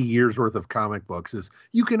 80 years worth of comic books is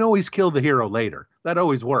you can always kill the hero later. That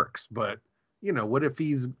always works. But, you know, what if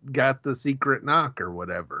he's got the secret knock or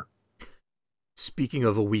whatever? Speaking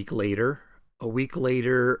of a week later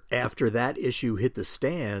after that issue hit the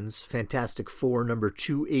stands, Fantastic Four number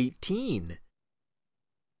 218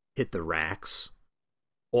 hit the racks.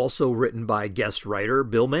 Also written by guest writer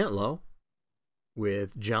Bill Mantlo.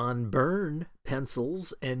 with John Byrne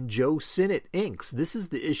pencils and Joe Sinnott inks. This is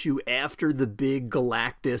the issue after the big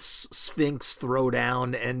Galactus Sphinx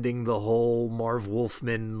throwdown, ending the whole Marv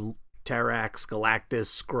Wolfman, Terrax,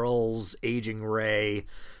 Galactus, Skrulls, Aging Ray.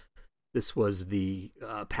 This was the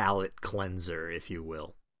palette cleanser, if you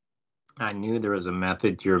will. I knew there was a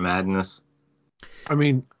method to your madness. I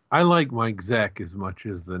mean, I like Mike Zeck as much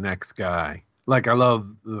as the next guy. Like, I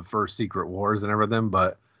love the first Secret Wars and everything,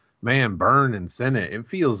 but man, Byrne and Sinnott, it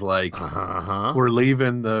feels like we're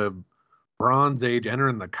leaving the Bronze Age,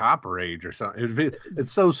 entering the Copper Age or something.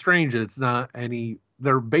 It's so strange that it's not any.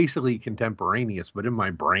 They're basically contemporaneous, but in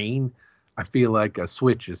my brain, I feel like a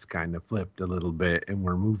switch is kind of flipped a little bit, and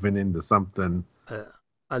we're moving into something.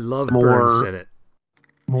 I love Byrne Sinnott.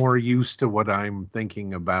 More used to what I'm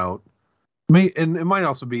thinking about. And it might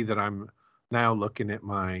also be that I'm now looking at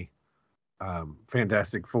my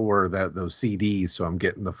Fantastic Four, those CDs, so I'm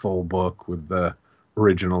getting the full book with the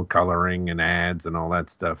original coloring and ads and all that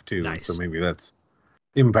stuff too. Nice. So maybe that's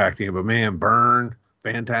impacting it. But man, Byrne,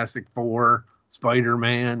 Fantastic Four,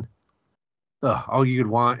 Spider-Man, all you could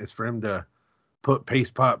want is for him to put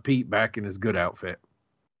Paste Pot Pete back in his good outfit.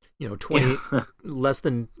 You know, less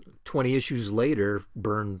than 20 issues later,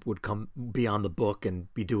 Byrne would be on the book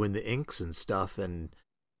and be doing the inks and stuff, and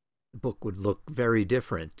the book would look very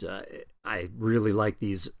different. I really like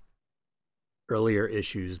these earlier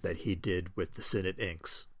issues that he did with the Sinnott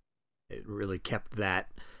inks. It really kept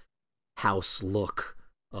that house look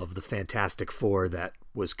of the Fantastic Four that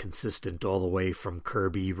was consistent all the way from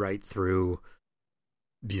Kirby right through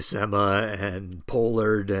Buscema and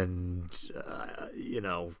Pollard and,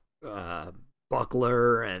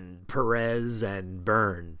 Buckler and Perez and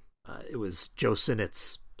Byrne. It was Joe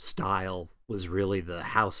Sinnott's style was really the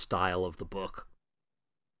house style of the book.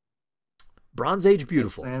 Bronze Age,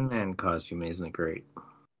 beautiful. The Sandman costume isn't great.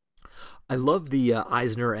 I love the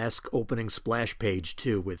Eisner-esque opening splash page,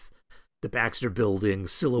 too, with the Baxter Building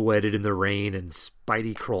silhouetted in the rain and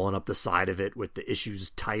Spidey crawling up the side of it with the issue's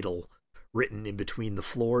title written in between the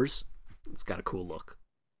floors. It's got a cool look.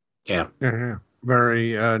 Yeah. Yeah.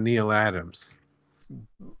 Very Neil Adams.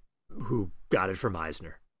 Who got it from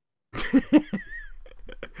Eisner.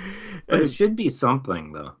 But it should be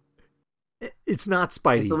something, though. It's not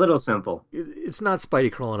Spidey. It's a little simple. It's not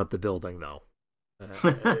Spidey crawling up the building, though.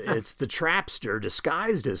 It's the Trapster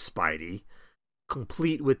disguised as Spidey,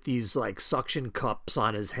 complete with these like suction cups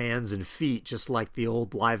on his hands and feet, just like the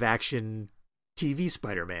old live-action TV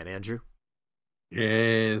Spider-Man, Andrew.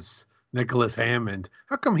 Yes, Nicholas Hammond.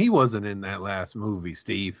 How come he wasn't in that last movie,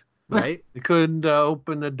 Steve? Right? They couldn't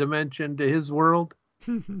open a dimension to his world?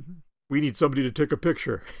 We need somebody to take a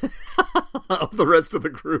picture of the rest of the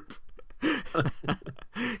group.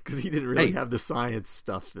 Because he didn't really have the science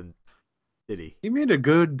stuff, and did he? He made a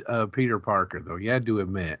good Peter Parker, though. You had to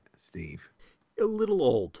admit, Steve. A little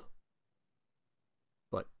old.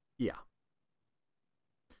 But, yeah.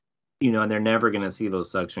 You know, they're never going to see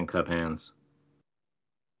those suction cup hands.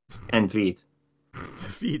 And feet. The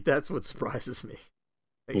feet, that's what surprises me.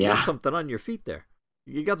 You Yeah. got something on your feet there.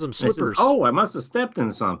 You got some slippers. I must have stepped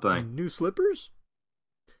in something. New slippers?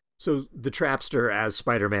 So the Trapster, as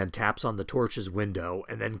Spider-Man, taps on the Torch's window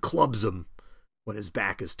and then clubs him when his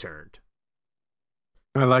back is turned.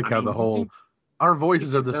 I like how the whole... Our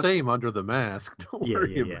voices are the same under the mask. Don't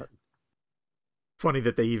worry about it. Funny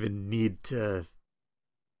that they even need to,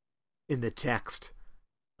 in the text,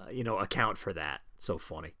 account for that. So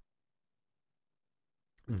funny.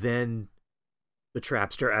 Then the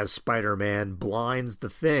Trapster, as Spider-Man, blinds the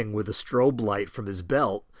Thing with a strobe light from his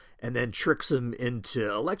belt and then tricks him into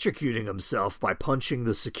electrocuting himself by punching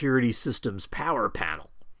the security system's power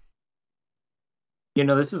panel. You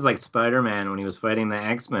know, this is like Spider-Man when he was fighting the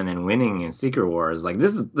X-Men and winning in Secret Wars. Like,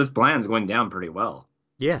 this plan's going down pretty well.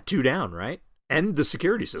 Yeah, 2 down, right? And the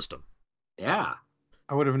security system. Yeah.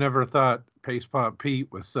 I would have never thought Paste Pot Pete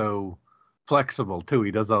was so flexible, too.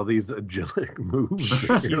 He does all these agilic moves.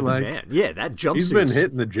 He's the man. Yeah, that jumpsuit. He's been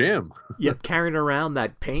hitting the gym. Yep, carrying around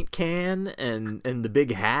that paint can and the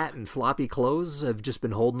big hat and floppy clothes have just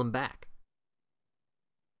been holding him back.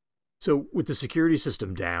 So with the security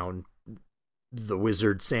system down, the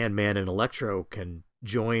Wizard, Sandman, and Electro can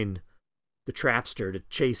join the Trapster to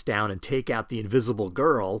chase down and take out the Invisible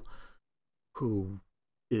Girl, who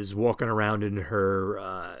is walking around in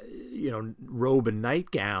her, robe and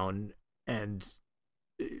nightgown, and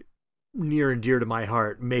near and dear to my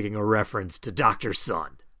heart, making a reference to Dr.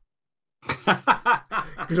 Sun.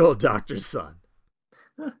 Good old Dr. Sun.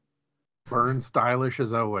 Byrne stylish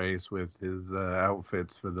as always with his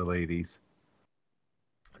outfits for the ladies.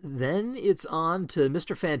 Then it's on to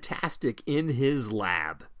Mr. Fantastic in his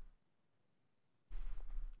lab.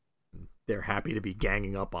 they're happy to be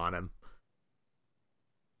ganging up on him.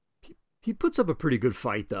 He puts up a pretty good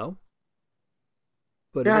fight, though.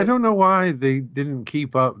 But yeah, I don't know why they didn't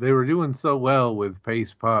keep up. They were doing so well with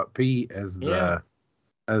Pace Pot Pete as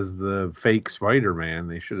the fake Spider-Man.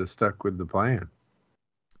 They should have stuck with the plan.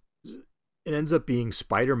 It ends up being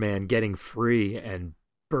Spider-Man getting free and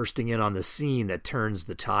bursting in on the scene that turns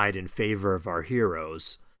the tide in favor of our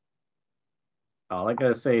heroes. All I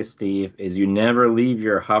gotta say, Steve, is you never leave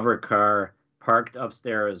your hover car parked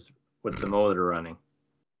upstairs with the motor running.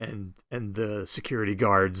 And the security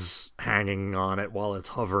guards hanging on it while it's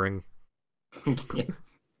hovering.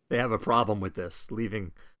 Yes. They have a problem with this,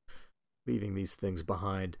 leaving these things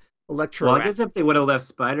behind. Electro. Well, I guess if they would have left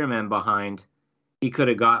Spider-Man behind, he could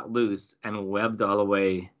have got loose and webbed all the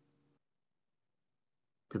way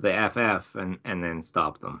to the FF and then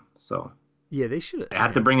stopped them. So yeah, they should have. They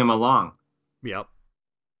had to bring him along. Yep.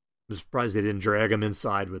 I'm surprised they didn't drag him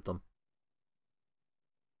inside with them.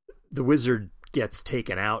 The Wizard gets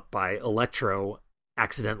taken out by Electro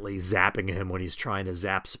accidentally zapping him when he's trying to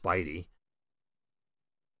zap Spidey.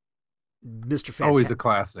 Mr. Fantastic. Always a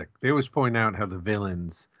classic. They always point out how the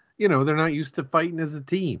villains, they're not used to fighting as a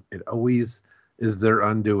team. It always is their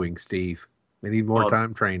undoing, Steve. They need more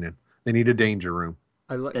time training. They need a danger room.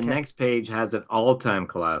 The next page has an all-time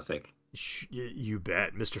classic. You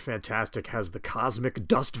bet. Mr. Fantastic has the cosmic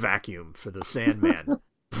dust vacuum for the Sandman.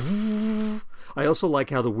 I also like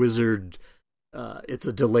how the Wizard, it's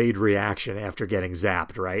a delayed reaction after getting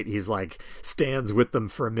zapped, right? He's like, stands with them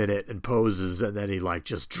for a minute and poses, and then he like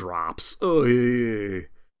just drops. Oh, yeah.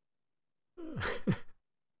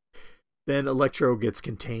 Then Electro gets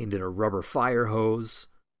contained in a rubber fire hose,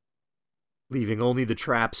 leaving only the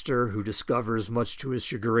Trapster, who discovers, much to his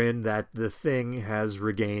chagrin, that the Thing has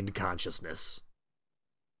regained consciousness.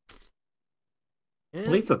 At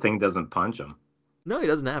least the Thing doesn't punch him. No, he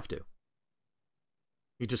doesn't have to.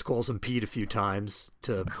 He just calls him Pete a few times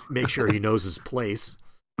to make sure he knows his place.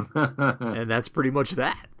 And that's pretty much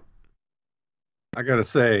that. I gotta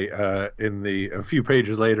say, a few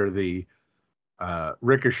pages later, the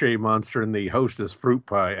Ricochet monster in the Hostess fruit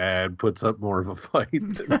pie ad puts up more of a fight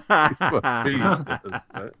than Pete does.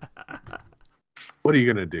 But what are you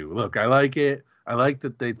gonna do? Look, I like it. I like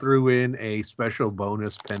that they threw in a special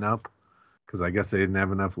bonus pinup because I guess they didn't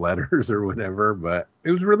have enough letters or whatever. But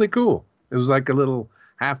it was really cool. It was like a little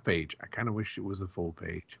half page. I kind of wish it was a full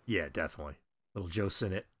page. Yeah, definitely. Little Joe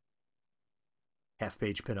Sinnott half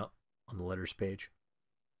page pinup on the letters page.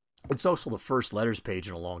 It's also the first letters page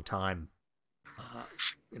in a long time.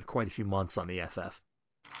 In quite a few months on the FF.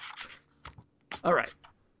 All right.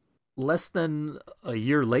 Less than a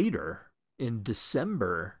year later, in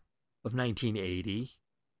December of 1980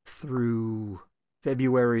 through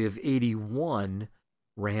February of 81,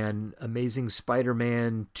 ran Amazing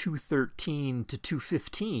Spider-Man 213 to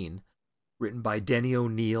 215, written by Denny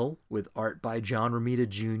O'Neil with art by John Romita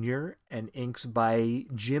Jr. and inks by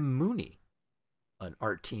Jim Mooney. An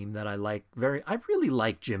art team that I like I really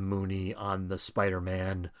like Jim Mooney on the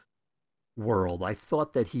Spider-Man world. I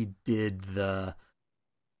thought that he did the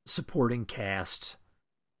supporting cast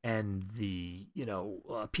and the,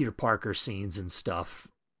 Peter Parker scenes and stuff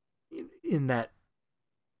in that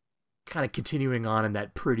kind of continuing on in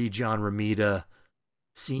that pretty John Romita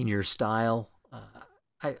senior style.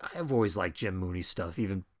 I've always liked Jim Mooney stuff,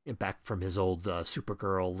 even back from his old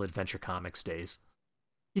Supergirl Adventure Comics days.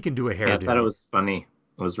 He can do a hairdo. Yeah, I thought it was funny.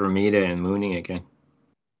 It was Romita and Mooney again.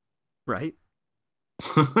 Right?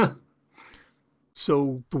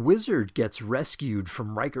 So the Wizard gets rescued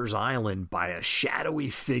from Rikers Island by a shadowy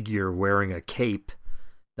figure wearing a cape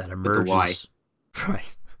that emerges.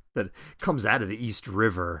 Right. That comes out of the East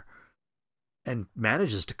River and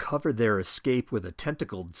manages to cover their escape with a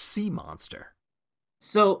tentacled sea monster.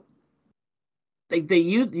 So like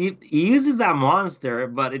he uses that monster,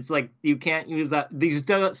 but it's like you can't use that. You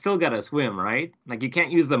still gotta swim, right? Like you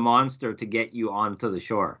can't use the monster to get you onto the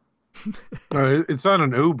shore. It's not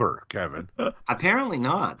an Uber, Kevin. Apparently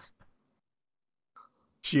not.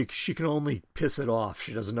 She can only piss it off.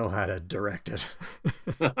 She doesn't know how to direct it.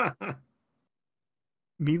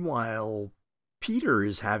 Meanwhile, Peter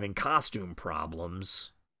is having costume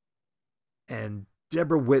problems, and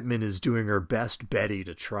Deborah Whitman is doing her best Betty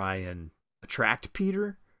to try and attract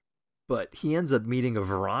Peter, but he ends up meeting a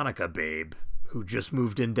Veronica babe who just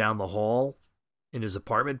moved in down the hall in his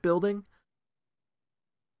apartment building.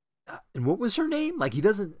 And what was her name? Like he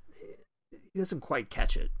doesn't quite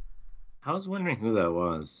catch it. I was wondering who that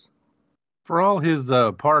was. For all his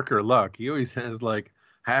Parker luck, he always has like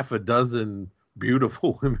half a dozen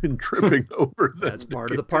beautiful women tripping over them. That's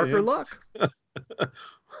part of the Parker luck.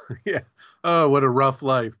 Yeah. Oh, what a rough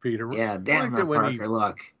life, Peter. Yeah, I damn liked that it when Parker,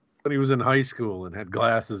 look. when he was in high school and had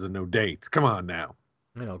glasses and no dates. Come on now.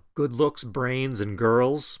 Good looks, brains, and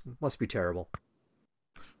girls. Must be terrible.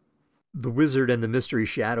 The Wizard and the Mystery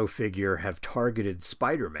Shadow figure have targeted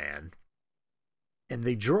Spider-Man, and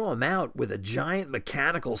they draw him out with a giant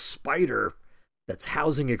mechanical spider that's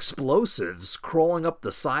housing explosives crawling up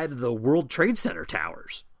the side of the World Trade Center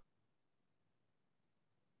towers.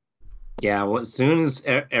 Yeah, well, as soon as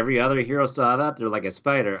every other hero saw that, they're like a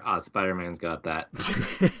spider. Ah, Spider-Man's got that.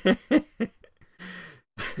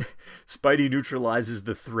 Spidey neutralizes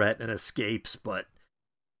the threat and escapes, but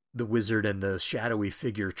the Wizard and the shadowy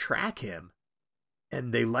figure track him,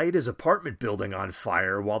 and they light his apartment building on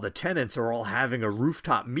fire while the tenants are all having a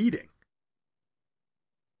rooftop meeting.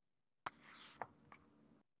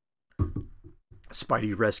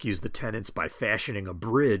 Spidey rescues the tenants by fashioning a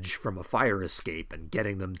bridge from a fire escape and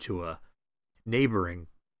getting them to a neighboring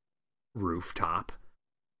rooftop.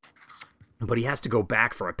 But he has to go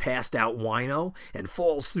back for a passed-out wino and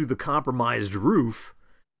falls through the compromised roof.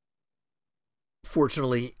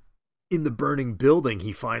 Fortunately, in the burning building,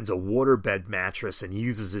 he finds a waterbed mattress and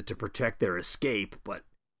uses it to protect their escape, but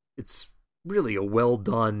it's really a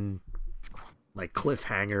well-done, like,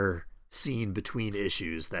 cliffhanger scene between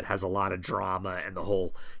issues that has a lot of drama and the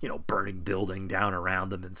whole, burning building down around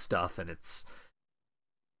them and stuff, and it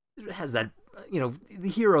has that, the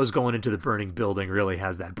heroes going into the burning building really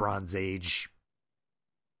has that Bronze Age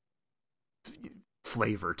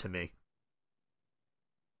flavor to me.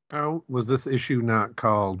 Oh, was this issue not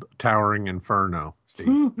called Towering Inferno,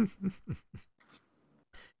 Steve?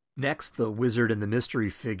 Next, the Wizard and the Mystery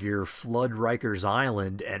figure flood Riker's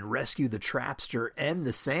Island and rescue the Trapster and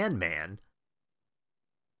the Sandman,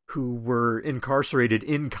 who were incarcerated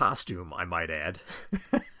in costume, I might add.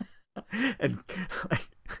 and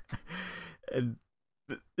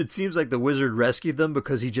it seems like the Wizard rescued them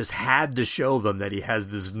because he just had to show them that he has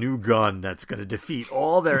this new gun that's going to defeat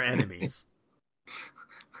all their enemies.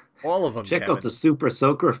 All of them. Check out the Super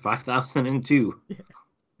Soaker 5002. Yeah.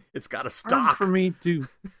 It's got a stock.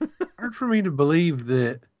 Hard for me to believe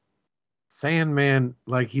that Sandman,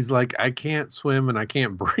 he's like, I can't swim and I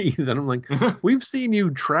can't breathe. And I'm like, we've seen you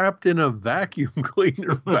trapped in a vacuum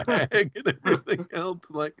cleaner bag and everything else.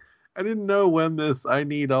 Like, I didn't know when I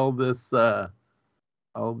need all this air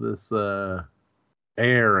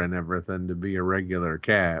and everything to be a regular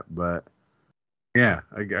cat. But yeah,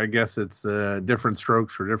 I guess it's different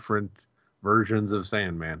strokes for different versions of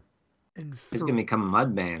Sandman. And he's going to become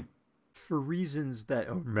Mudman. For reasons that...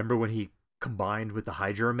 Oh, remember when he combined with the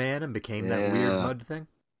Hydra Man and became that weird mud thing?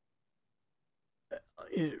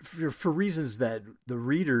 For reasons that the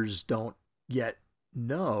readers don't yet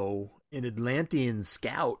know, an Atlantean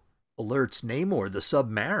scout alerts Namor the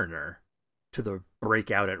Submariner to the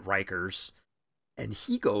breakout at Rikers, and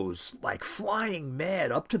he goes like flying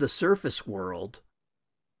mad up to the surface world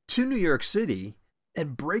to New York City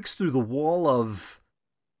and breaks through the wall of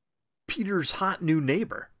Peter's hot new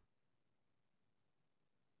neighbor.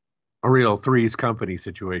 A real Three's Company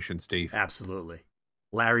situation, Steve. Absolutely.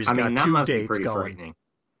 Larry's got two dates going.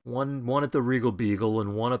 One at the Regal Beagle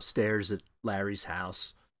and one upstairs at Larry's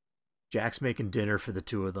house. Jack's making dinner for the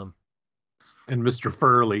two of them. And Mr.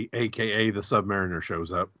 Furley, a.k.a. the Submariner,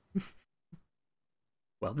 shows up.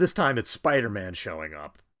 Well, this time it's Spider-Man showing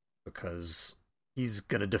up because he's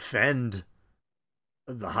going to defend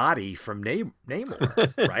the hottie from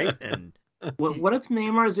Namor, right? And what if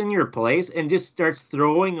Namar's in your place and just starts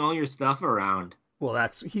throwing all your stuff around? Well,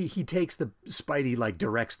 that's he takes the Spidey,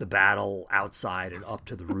 directs the battle outside and up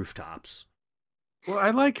to the rooftops. Well, I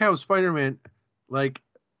like how Spider-Man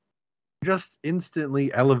just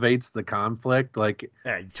instantly elevates the conflict. Totally.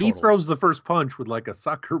 He throws the first punch with a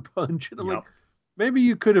sucker punch, and I'm like, maybe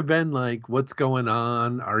you could have been like, what's going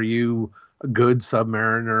on? Are you a good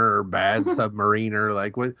Submariner or bad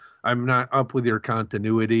Submariner? What? I'm not up with your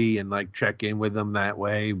continuity and check in with them that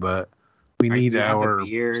way, but we need our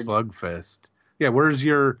slugfest. Yeah, where's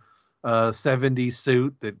your 70s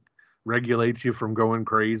suit that regulates you from going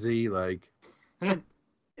crazy?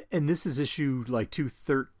 And this is issue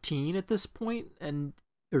 213 at this point,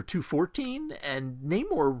 or 214, and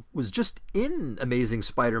Namor was just in Amazing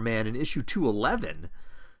Spider-Man in issue 211.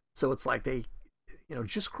 So it's like they,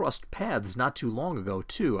 just crossed paths not too long ago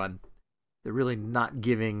too. They're really not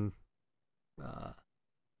giving,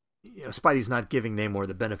 Spidey's not giving Namor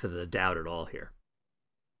the benefit of the doubt at all here.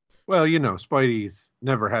 Well, Spidey's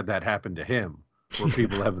never had that happen to him, where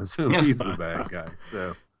people have assumed he's the bad guy.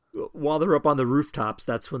 So while they're up on the rooftops,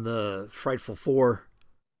 that's when the Frightful Four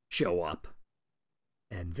show up.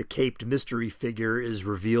 And the caped mystery figure is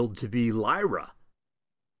revealed to be Lyra,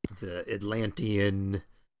 the Atlantean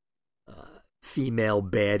female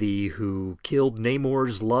baddie who killed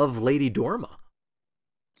Namor's love, Lady Dorma.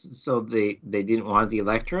 So they didn't want the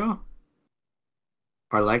Electro?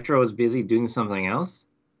 Or Electro was busy doing something else?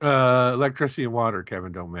 Electricity and water,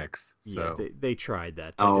 Kevin, don't mix. So Yeah, they tried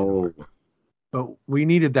that. That didn't work. But we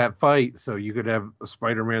needed that fight so you could have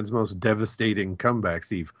Spider-Man's most devastating comeback,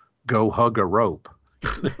 Steve. Go hug a rope.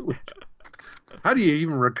 How do you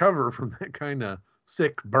even recover from that kind of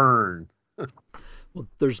sick burn? Well,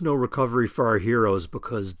 there's no recovery for our heroes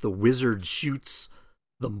because the wizard shoots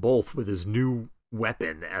them both with his new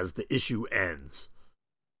weapon as the issue ends.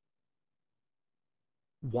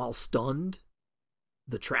 While stunned,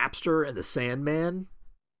 the Trapster and the Sandman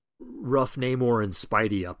rough Namor and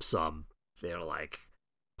Spidey up some. They're like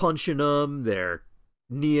punching him, they're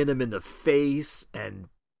kneeing him in the face, and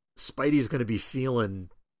Spidey's going to be feeling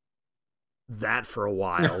that for a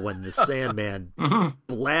while when the Sandman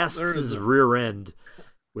blasts his rear end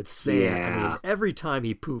with sand. Yeah. I mean, every time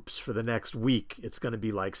he poops for the next week, it's going to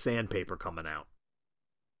be like sandpaper coming out.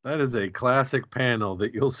 That is a classic panel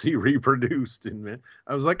that you'll see reproduced in.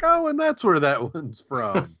 I was like, oh, and that's where that one's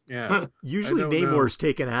from. Yeah. Usually Namor's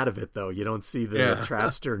taken out of it, though. You don't see the Yeah.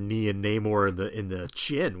 Trapster knee and Namor in the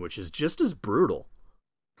chin, which is just as brutal.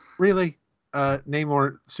 Really?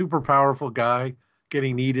 Namor, super powerful guy,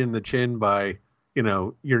 getting kneed in the chin by,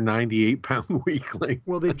 your 98-pound weakling.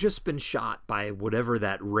 Well, they've just been shot by whatever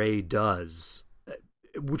that ray does,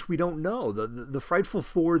 which we don't know. The Frightful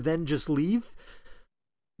Four then just leave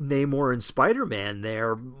Namor and Spider-Man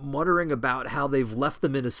there muttering about how they've left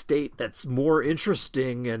them in a state that's more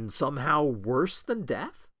interesting and somehow worse than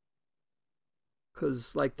death.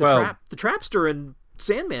 Because, like, the Trapster and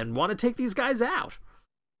Sandman want to take these guys out.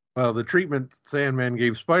 Well, the treatment Sandman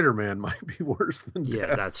gave Spider-Man might be worse than death.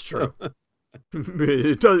 Yeah, that's true.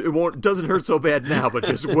 It doesn't hurt so bad now, but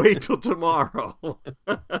just wait till tomorrow.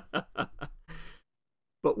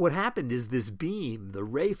 But what happened is this beam, the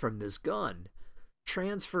ray from this gun,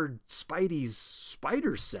 transferred Spidey's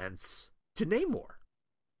spider sense to Namor.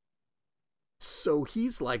 So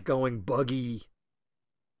he's like going buggy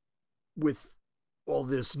with all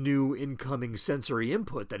this new incoming sensory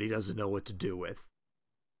input that he doesn't know what to do with.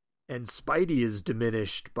 And Spidey is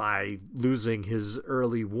diminished by losing his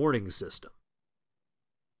early warning system.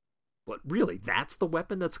 But really, that's the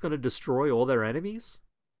weapon that's going to destroy all their enemies?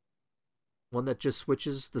 One that just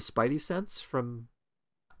switches the Spidey sense from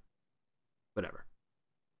whatever.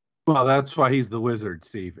 Well, that's why he's the wizard,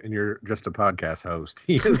 Steve, and you're just a podcast host.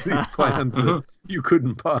 He has these plans that you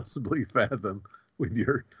couldn't possibly fathom with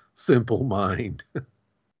your simple mind.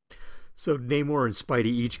 So Namor and Spidey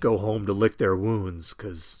each go home to lick their wounds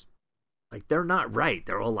because, like, they're not right.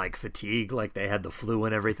 They're all, like, fatigued, like they had the flu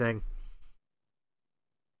and everything.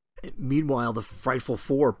 Meanwhile, the Frightful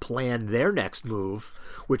Four plan their next move,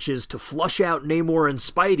 which is to flush out Namor and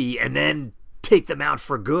Spidey and then take them out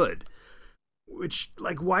for good. Which,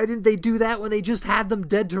 like, why didn't they do that when they just had them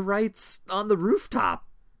dead to rights on the rooftop?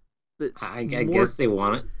 I guess they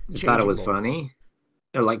thought it was funny.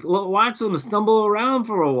 They're like, well, watch them stumble around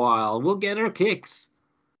for a while. We'll get our kicks.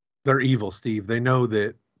 They're evil, Steve. They know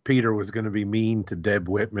that Peter was going to be mean to Deb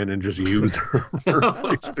Whitman and just use her for a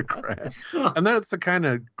place to crash. And that's the kind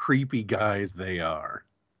of creepy guys they are.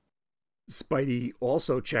 Spidey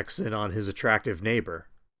also checks in on his attractive neighbor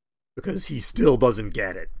because he still doesn't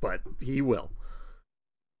get it, but he will.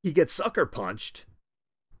 He gets sucker punched,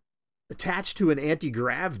 attached to an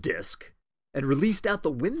anti-grav disc, and released out the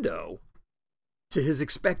window to his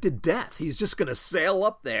expected death. He's just going to sail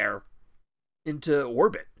up there into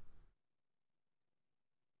orbit.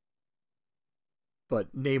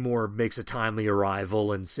 But Namor makes a timely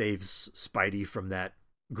arrival and saves Spidey from that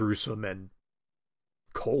gruesome and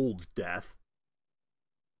cold death.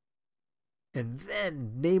 And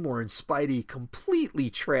then Namor and Spidey completely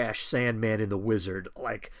trash Sandman and the Wizard.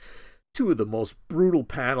 Like, two of the most brutal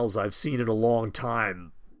panels I've seen in a long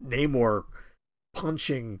time. Namor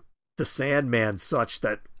punching the Sandman such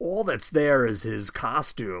that all that's there is his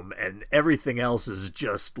costume and everything else is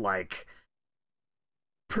just like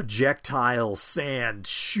projectile sand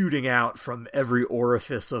shooting out from every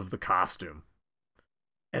orifice of the costume.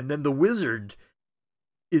 And then the Wizard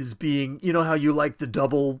is being, you know how you like the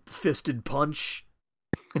double-fisted punch,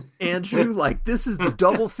 Andrew? Like, this is the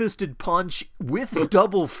double-fisted punch with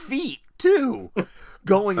double feet, too.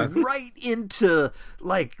 Going right into,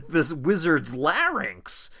 like, this wizard's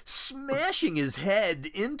larynx, smashing his head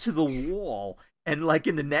into the wall. And, like,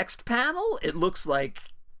 in the next panel, it looks like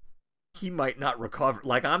he might not recover.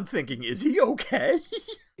 Like, I'm thinking, is he okay?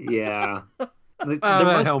 Yeah. Like, Oh, there that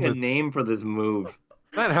must be a helmet's- name for this move.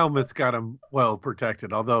 That helmet's got him well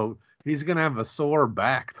protected, although he's going to have a sore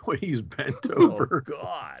back the way he's bent Oh, over.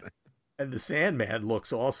 God. And the Sandman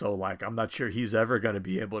looks also like I'm not sure he's ever going to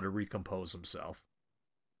be able to recompose himself.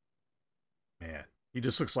 Man, he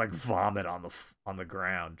just looks like vomit on the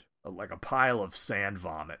ground, like a pile of sand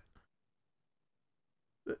vomit.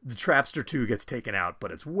 The Trapster 2 gets taken out,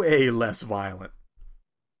 but it's way less violent.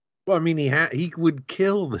 Well, I mean, he would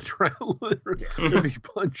kill the Traveler if he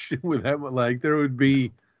punched him with that. Like,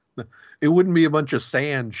 it wouldn't be a bunch of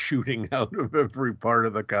sand shooting out of every part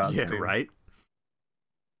of the costume. Yeah, right?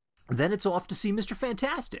 Then it's off to see Mr.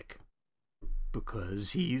 Fantastic.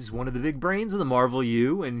 Because he's one of the big brains in the Marvel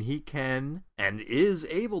U, and he can, and is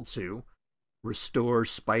able to, restore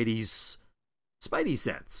Spidey's Spidey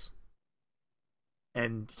sense.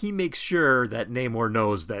 And he makes sure that Namor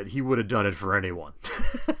knows that he would have done it for anyone.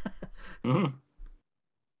 Mm-hmm.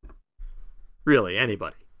 Really,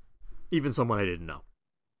 anybody. Even someone I didn't know.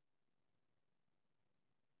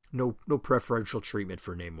 No preferential treatment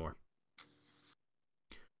for Namor.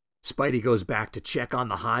 Spidey goes back to check on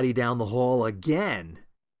the hottie down the hall again.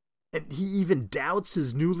 And he even doubts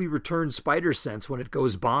his newly returned spider sense when it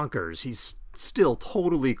goes bonkers. He's still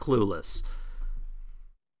totally clueless.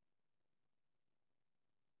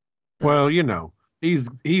 Well,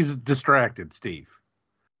 he's distracted, Steve.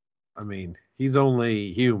 I mean, he's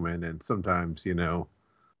only human, and sometimes, a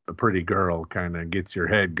pretty girl kind of gets your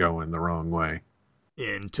head going the wrong way.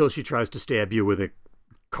 Until she tries to stab you with a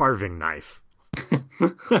carving knife.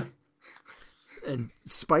 And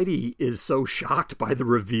Spidey is so shocked by the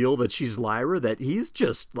reveal that she's Lyra that he's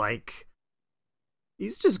just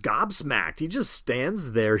gobsmacked. He just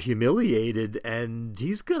stands there humiliated, and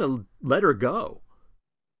he's gonna let her go.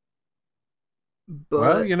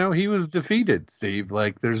 But, well, he was defeated, Steve.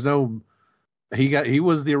 Like, he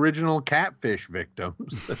was the original catfish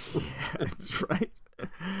victims. Yeah, that's right.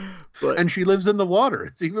 But, and she lives in the water.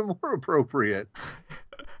 It's even more appropriate.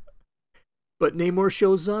 But Namor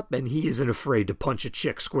shows up, and he isn't afraid to punch a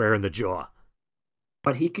chick square in the jaw.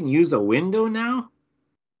 But he can use a window now?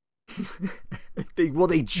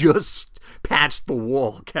 They just patched the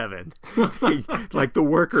wall, Kevin. Like the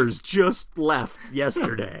workers just left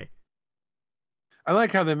yesterday. I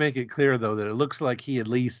like how they make it clear, though, that it looks like he at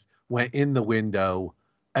least went in the window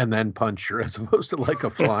and then punched her, as opposed to like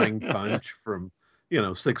a flying punch from,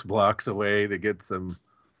 6 blocks away to get some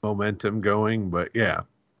momentum going. But yeah.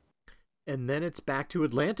 And then it's back to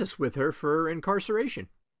Atlantis with her for incarceration.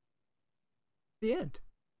 The end.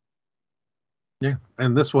 Yeah,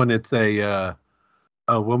 and this one, it's a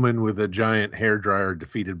woman with a giant hairdryer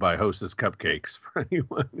defeated by Hostess cupcakes. For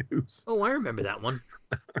anyone who's I remember that one.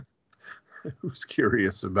 who's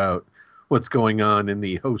curious about what's going on in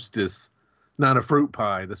the Hostess, not a fruit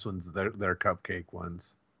pie. This one's their cupcake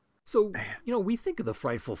ones. So we think of the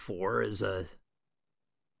Frightful Four as a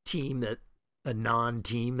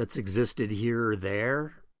non-team that's existed here or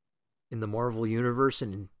there in the Marvel Universe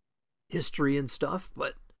and in history and stuff,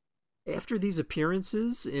 but after these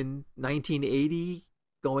appearances in 1980,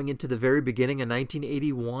 going into the very beginning of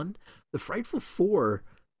 1981, the Frightful Four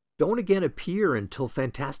don't again appear until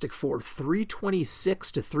Fantastic Four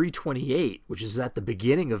 326 to 328, which is at the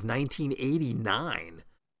beginning of 1989,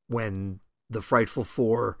 when the Frightful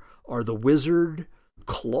Four are the Wizard,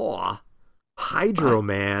 Claw, Hydro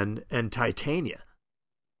Man, and Titania.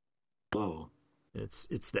 Whoa. It's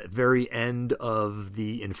the very end of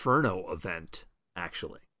the Inferno event,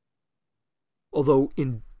 actually. Although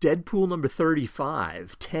in Deadpool number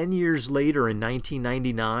 35, 10 years later in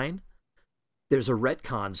 1999, there's a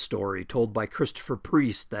retcon story told by Christopher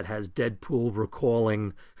Priest that has Deadpool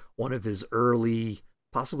recalling one of his early,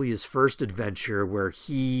 possibly his first adventure, where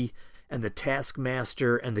he and the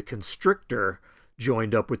Taskmaster and the Constrictor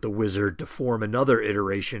joined up with the Wizard to form another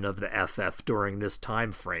iteration of the FF during this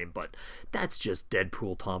time frame. But that's just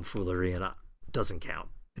Deadpool tomfoolery, and it doesn't count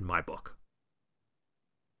in my book.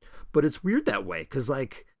 But it's weird that way, because,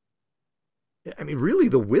 really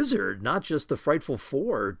the Wizard, not just the Frightful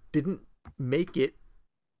Four, didn't make it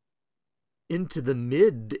into the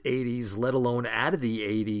mid-'80s, let alone out of the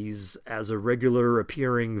 '80s, as a regular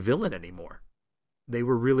appearing villain anymore. They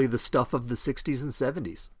were really the stuff of the '60s and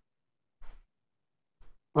 '70s.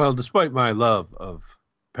 Well, despite my love of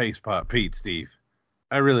Paste Pot Pete, Steve,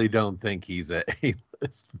 I really don't think he's a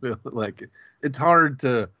A-list villain. It's hard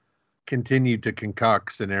to continue to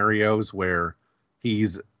concoct scenarios where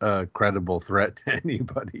he's a credible threat to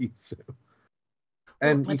anybody. So.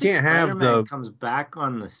 And you can't have Spider-Man comes back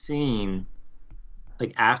on the scene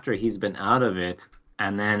after he's been out of it,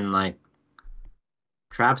 and then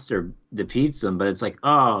Trapster defeats him, but it's like,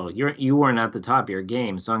 oh, you weren't at the top of your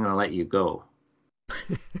game, so I'm gonna let you go.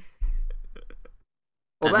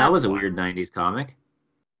 Well, that was a why. weird '90s comic.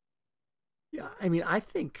 Yeah, I mean, I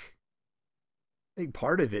think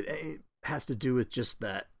part of it has to do with just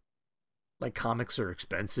that, like, comics are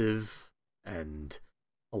expensive, and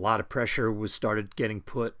a lot of pressure was started getting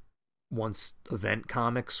put once event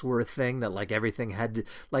comics were a thing, that like everything had to,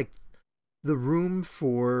 like, the room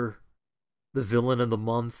for the villain of the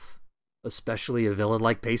month, especially a villain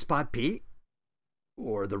like Pastepot Pete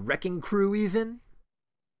or the Wrecking Crew, even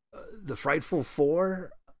the Frightful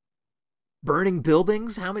Four, burning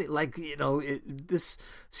buildings. How many, like, this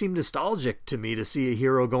seemed nostalgic to me to see a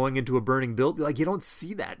hero going into a burning building. Like, you don't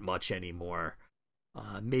see that much anymore.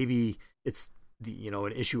 Maybe it's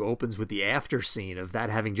an issue opens with the after scene of that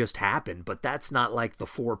having just happened, but that's not like the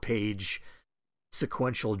 4-page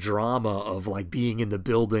sequential drama of like being in the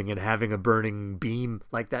building and having a burning beam.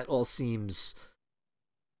 Like, that all seems,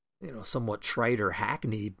 somewhat trite or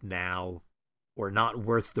hackneyed now, or not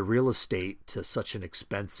worth the real estate to such an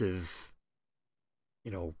expensive,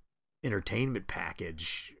 entertainment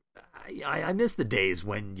package. I miss the days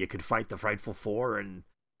when you could fight the Frightful Four and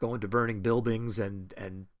go into burning buildings, and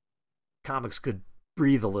comics could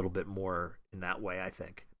breathe a little bit more in that way, I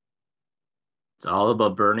think. It's all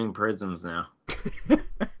about burning prisons now.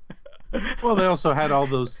 Well, they also had all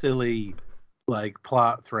those silly, like,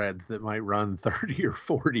 plot threads that might run 30 or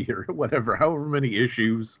 40 or whatever, however many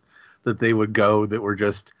issues that they would go that were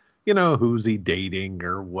just, who's he dating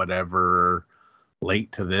or whatever,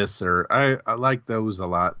 late to this, or I like those a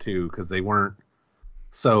lot too, because they weren't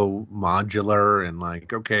so modular and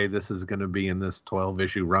like, okay, this is going to be in this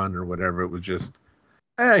 12-issue run or whatever. It was just,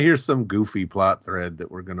 here's some goofy plot thread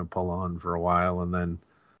that we're going to pull on for a while and then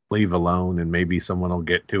leave alone, and maybe someone will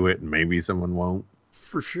get to it and maybe someone won't.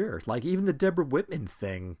 For sure. Like, even the Deborah Whitman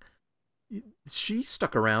thing, she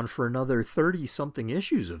stuck around for another 30-something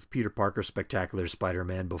issues of Peter Parker Spectacular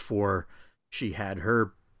Spider-Man before she had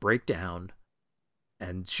her breakdown.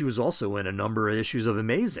 And she was also in a number of issues of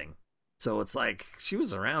Amazing. So it's like she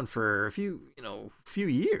was around for a few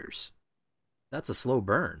years. That's a slow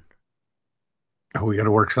burn. Oh, we got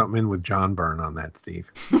to work something in with John Byrne on that,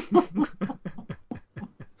 Steve.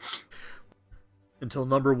 Until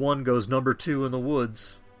number 1 goes number 2 in the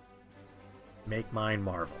woods. Make mine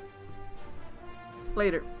Marvel.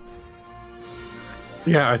 Later.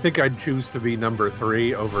 Yeah, I think I'd choose to be number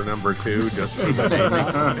 3 over number 2 just for the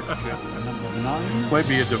naming. Number 9. Might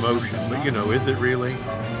be a demotion, but is it really?